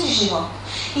новия ти живот.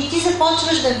 И ти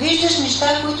започваш да виждаш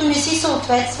неща, които не си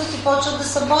съответстват и почват да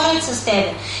се борят с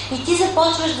тебе. И ти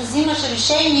започваш да взимаш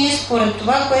решение според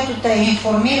това, което те е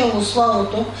информирало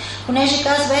Словото, понеже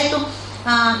казва, ето,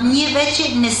 ние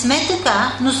вече не сме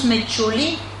така, но сме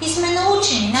чули и сме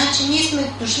научени. Значи ние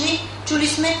сме дошли, чули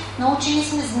сме, научени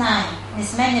сме, знаем. Не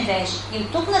сме невежи. И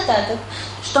от тук нататък,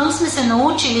 щом сме се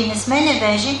научили, не сме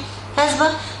невежи, казва,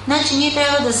 значи ние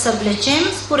трябва да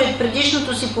съблечем според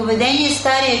предишното си поведение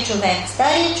стария човек.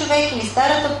 Стария човек или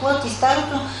старата плът и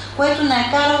старото, което не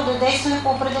е карал да действаме по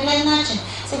определен начин.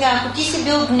 Сега, ако ти си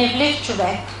бил гневлив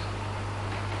човек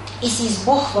и си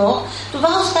избухвал, това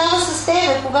остава с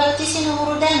тебе, когато ти си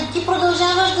новороден. Ти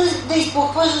продължаваш да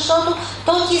избухваш, защото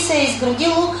то ти се е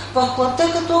изградило в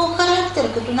плътта като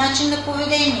характер, като начин на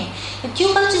поведение. И ти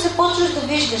обаче започваш да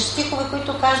виждаш стихове,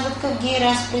 които казват как ги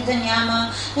разпри да няма,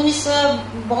 да не се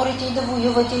борите и да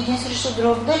воювате един срещу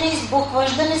друг, да не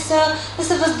избухваш, да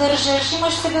се въздържаш,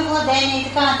 имаш себевладение и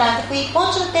така нататък. И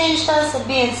почват тези неща да се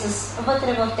бият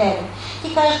вътре в тебе.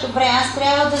 Ти кажеш, добре, аз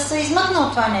трябва да се измъкна от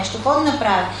това нещо, какво да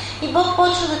направя? И Бог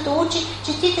почва да те учи,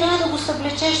 че ти трябва да го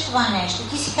съблечеш това нещо.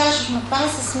 Ти си кажеш, но това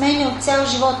се сменя от цял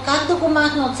живот. Как да го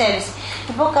махна от себе си?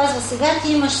 И Бог казва, сега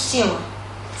ти имаш сила.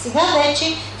 Сега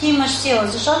вече ти имаш сила,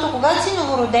 защото когато си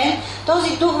новороден, този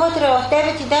дух вътре в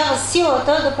тебе ти дава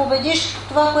силата да победиш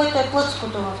това, което е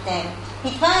плътското в тебе.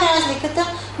 И това е разликата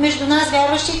между нас,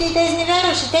 вярващите, и тези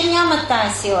невярващи. Те нямат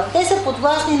тая сила. Те са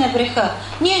подвластни на греха.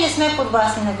 Ние не сме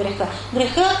подвластни на греха.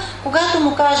 Греха, когато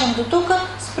му кажем до тук,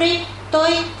 спри,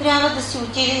 той трябва да си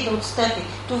отиде и да отстъпи.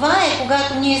 Това е,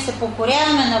 когато ние се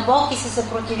покоряваме на Бог и се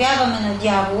съпротивяваме на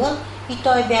дявола, и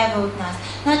той бяга от нас.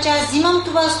 Значи аз взимам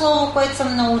това слово, което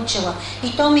съм научила,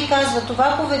 и то ми казва,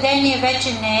 това поведение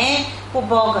вече не е по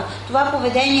Бога. Това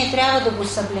поведение трябва да го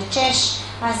съблечеш.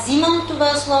 Аз взимам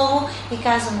това слово и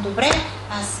казвам, добре,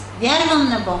 аз вярвам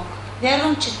на Бог.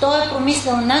 Вярвам, че Той е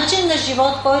промислял начин на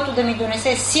живот, който да ми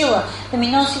донесе сила, да ми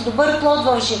носи добър плод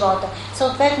в живота.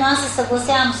 Съответно, аз се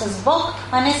съгласявам с Бог,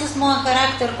 а не с моя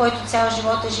характер, който цял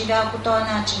живот е живял по този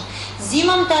начин.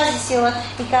 Взимам тази сила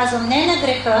и казвам не на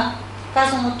греха,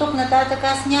 казвам от тук нататък,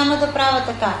 аз няма да правя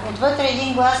така. Отвътре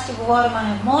един глас ти говори, ма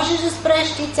не можеш да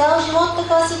спреш, ти цял живот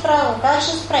така си правил, как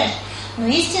ще спреш? Но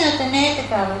истината не е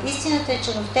такава. Истината е,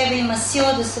 че в тебе има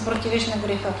сила да се противиш на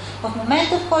греха. В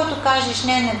момента, в който кажеш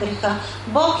не на греха,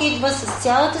 Бог идва с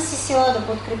цялата си сила да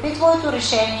подкрепи твоето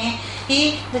решение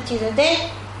и да ти даде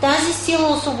тази сила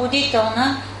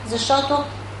освободителна, защото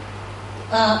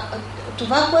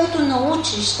това, което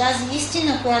научиш, тази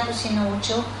истина, която си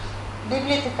научил,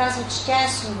 Библията казва, че тя е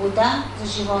свобода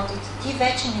за живота ти. Ти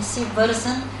вече не си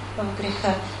вързан в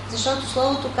греха. Защото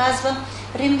Словото казва,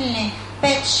 Римляни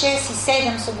 5, 6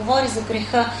 и 7 се говори за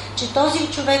греха, че този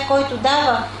човек, който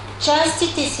дава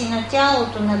частите си на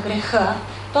тялото на греха,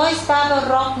 той става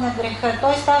роб на греха,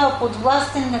 той става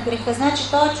подвластен на греха. Значи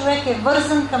този човек е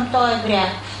вързан към този грях.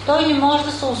 Той не може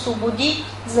да се освободи,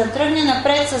 за да тръгне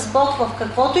напред с Бог в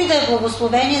каквото и да е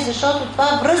благословение, защото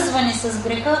това връзване с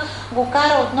греха го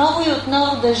кара отново и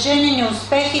отново да жени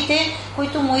неуспехите,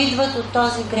 които му идват от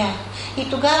този грях. И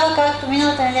тогава, както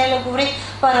миналата неделя говорих,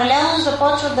 паралелно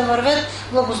започват да вървят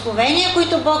благословения,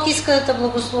 които Бог иска да те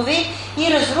благослови,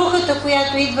 и разрухата,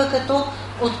 която идва като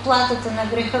отплатата на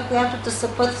греха, която те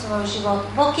съпътства в живота.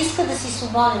 Бог иска да си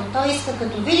свободен. Той иска,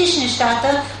 като видиш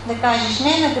нещата, да кажеш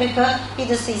не на греха и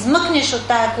да се измъкнеш от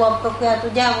тая клопка, която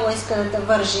дявола иска да те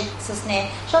вържи с нея.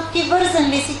 Защото ти вързан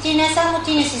ли си, ти не само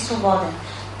ти не си свободен.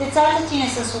 Децата ти не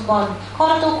са свободни.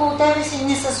 Хората около тебе си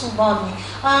не са свободни.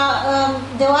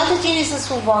 Делата ти не са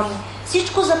свободни.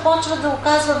 Всичко започва да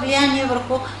оказва влияние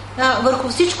върху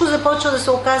всичко започва да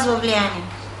се оказва влияние.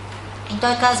 И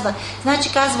той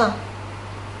казва,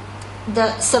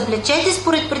 да съблечете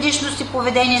според предишното си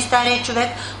поведение стария човек,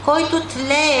 който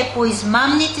тлее по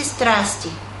измамните страсти.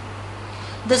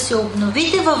 Да се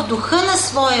обновите в духа на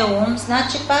своя ум,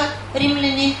 значи пак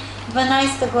Римляни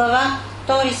 12 глава,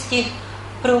 2 стих.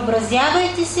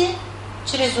 Преобразявайте се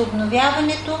чрез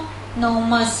обновяването на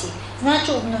ума си.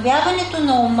 Значи обновяването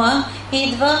на ума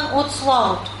идва от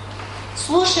Словото.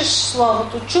 Слушаш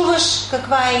Словото, чуваш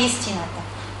каква е истината,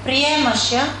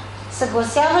 приемаш я,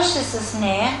 съгласяваш се с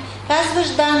нея, казваш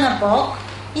да на Бог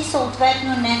и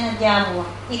съответно не на дявола.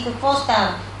 И какво става?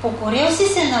 Покорил си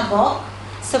се на Бог,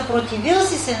 съпротивил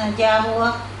си се на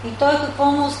дявола и той какво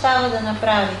му остава да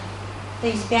направи? Да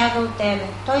избяга от тебе.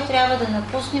 Той трябва да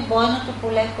напусне бойното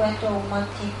поле, което е умът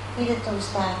ти и да те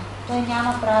остави. Той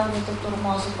няма право да те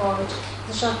тормози повече,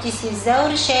 защото ти си взел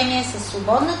решение със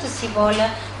свободната си воля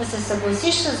да се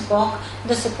съгласиш с Бог,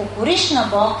 да се покориш на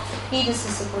Бог и да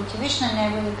се съпротивиш на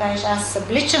Него и да кажеш: аз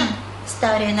събличам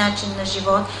стария начин на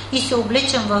живот и се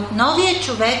обличам в новия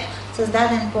човек,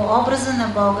 създаден по образа на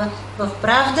Бога, в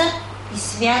правда и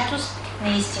святост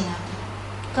на истината.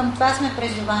 Към това сме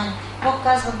призовани. Бог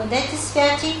казва: бъдете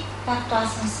святи, както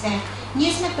аз съм свят.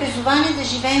 Ние сме призовани да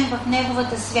живеем в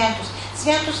Неговата святост.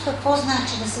 Святост какво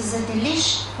значи? Да се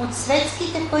заделиш от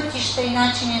светските пътища и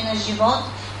начини на живот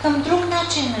към друг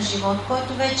начин на живот,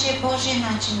 който вече е Божия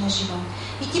начин на живот.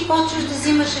 И ти почваш да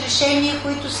взимаш решения,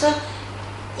 които са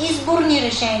изборни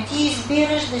решения. Ти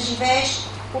избираш да живееш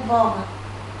по Бога.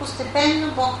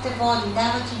 Постепенно Бог те води,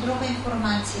 дава ти друга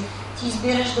информация. Ти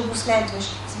избираш да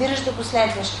го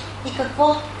следваш. И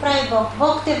какво прави Бог?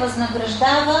 Бог те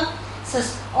възнаграждава с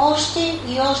още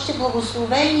и още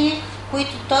благословение,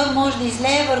 които Той може да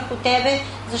излее върху тебе,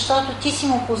 защото ти си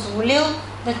му позволил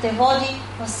да те води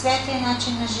в светлия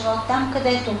начин на живот. Там,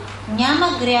 където няма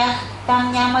грях,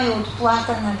 там няма и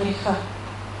отплата на греха.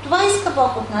 Това иска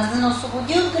Бог от нас, да не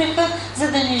освободи от греха,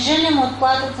 за да не женем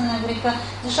отплатата на греха.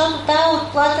 Защото тая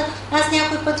отплата, аз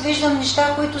някой път виждам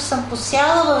неща, които съм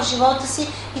посяла в живота си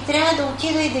и трябва да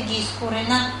отида и да ги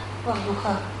изкорена в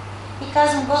духа. И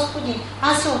казвам: Господи,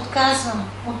 аз се отказвам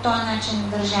от този начин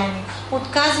на държание.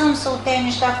 Отказвам се от тези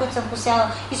неща, които съм посяла.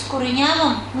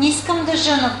 Изкоренявам. Не искам да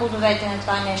жъна плодовете на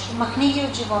това нещо. Махни ги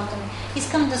от живота ми.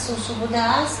 Искам да се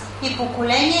освобода аз и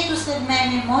поколението след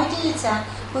мен, моите деца,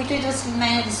 които идват след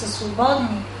мен, да са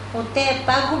свободни от тези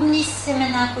пагубни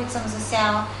семена, които съм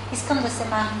засяла. Искам да се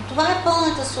махна. Това е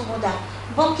пълната свобода.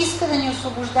 Бог иска да ни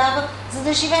освобождава, за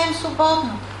да живеем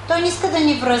свободно. Той не иска да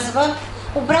ни връзва.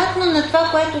 Обратно на това,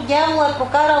 което дявола е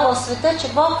покарал в света, че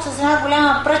Бог с една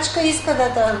голяма пръчка иска да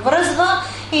те връзва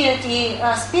и да ти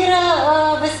спира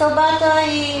веселбата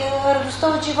и радостта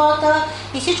от живота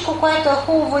и всичко, което е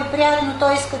хубаво и приятно,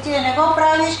 той иска ти да не го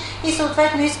правиш и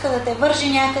съответно иска да те вържи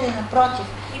някъде напротив.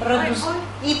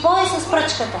 И бой с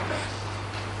пръчката.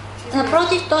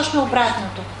 Напротив, точно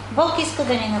обратното. Бог иска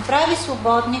да ни направи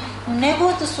свободни, но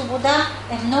Неговата свобода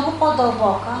е много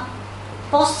по-дълбока,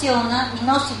 по-силна и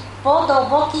носи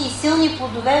по-дълбоки и силни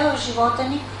плодове в живота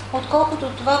ни, отколкото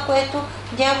това, което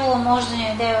дявола може да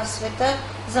ни даде в света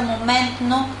за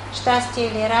моментно щастие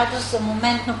или радост, за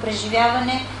моментно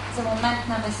преживяване, за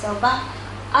моментна веселба.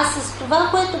 А с това,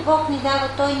 което Бог ни дава,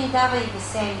 Той ни дава и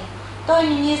веселие. Той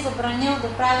не ни е забранил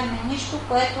да правим нищо,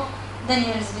 което да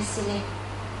ни развесели.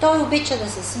 Той обича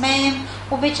да се смеем,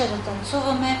 обича да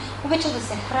танцуваме, обича да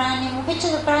се храним, обича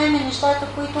да правим нещата,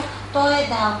 които Той е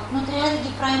дал. Но трябва да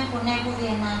ги правим по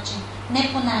Неговия начин,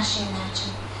 не по нашия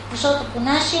начин. Защото по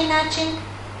нашия начин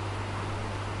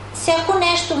всяко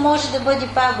нещо може да бъде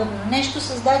пагубно. Нещо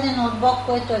създадено от Бог,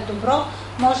 което е добро,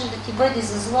 може да ти бъде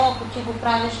за зло, ако ти го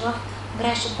правиш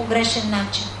по грешен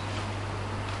начин.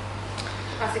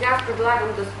 А сега аз предлагам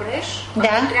да спреш. Да.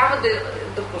 Трябва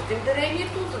да пустим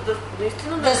дарението, за да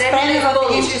наистина да спрем в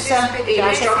 1 часа.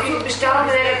 Защото ви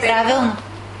обещаваме да. Правилно.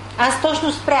 Аз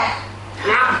точно спрях.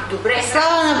 Добре.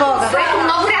 Слава на Бога.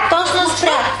 Точно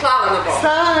спрях.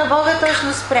 Слава на Бога,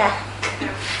 точно спрях.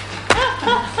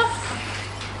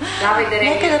 Давай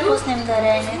дарението. Нека да пуснем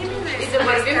дарението. И да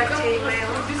вървим към...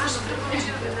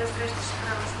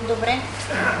 Добре.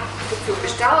 Като си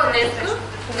обещала днеска.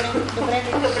 Добре.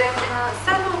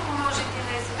 Само ако можете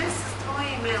на СМС с твоя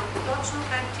имейл. Точно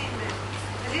как ти имейл.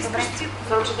 Нали искаш ти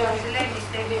зелени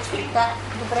стебички? Да,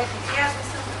 добре. И аз не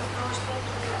съм такова, защото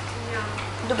няма.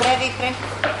 Добре, Викре.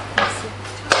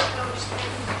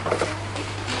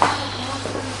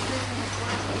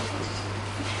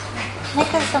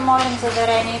 Нека да се молим за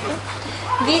дарението.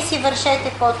 Вие си вършете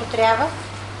каквото трябва.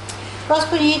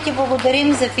 Господи, ние ти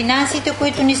благодарим за финансите,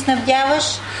 които ни снабдяваш.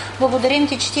 Благодарим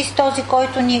ти, че ти си този,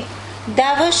 който ни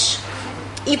даваш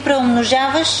и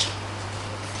преумножаваш.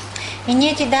 И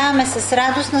ние ти даваме с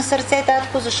радост на сърце,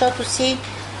 Татко, защото си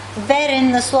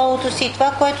верен на Словото си и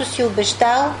това, което си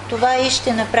обещал, това и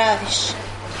ще направиш.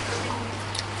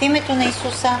 В името на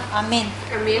Исуса. Амин.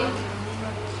 Амин.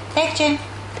 Текче.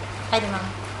 Хайде, мама.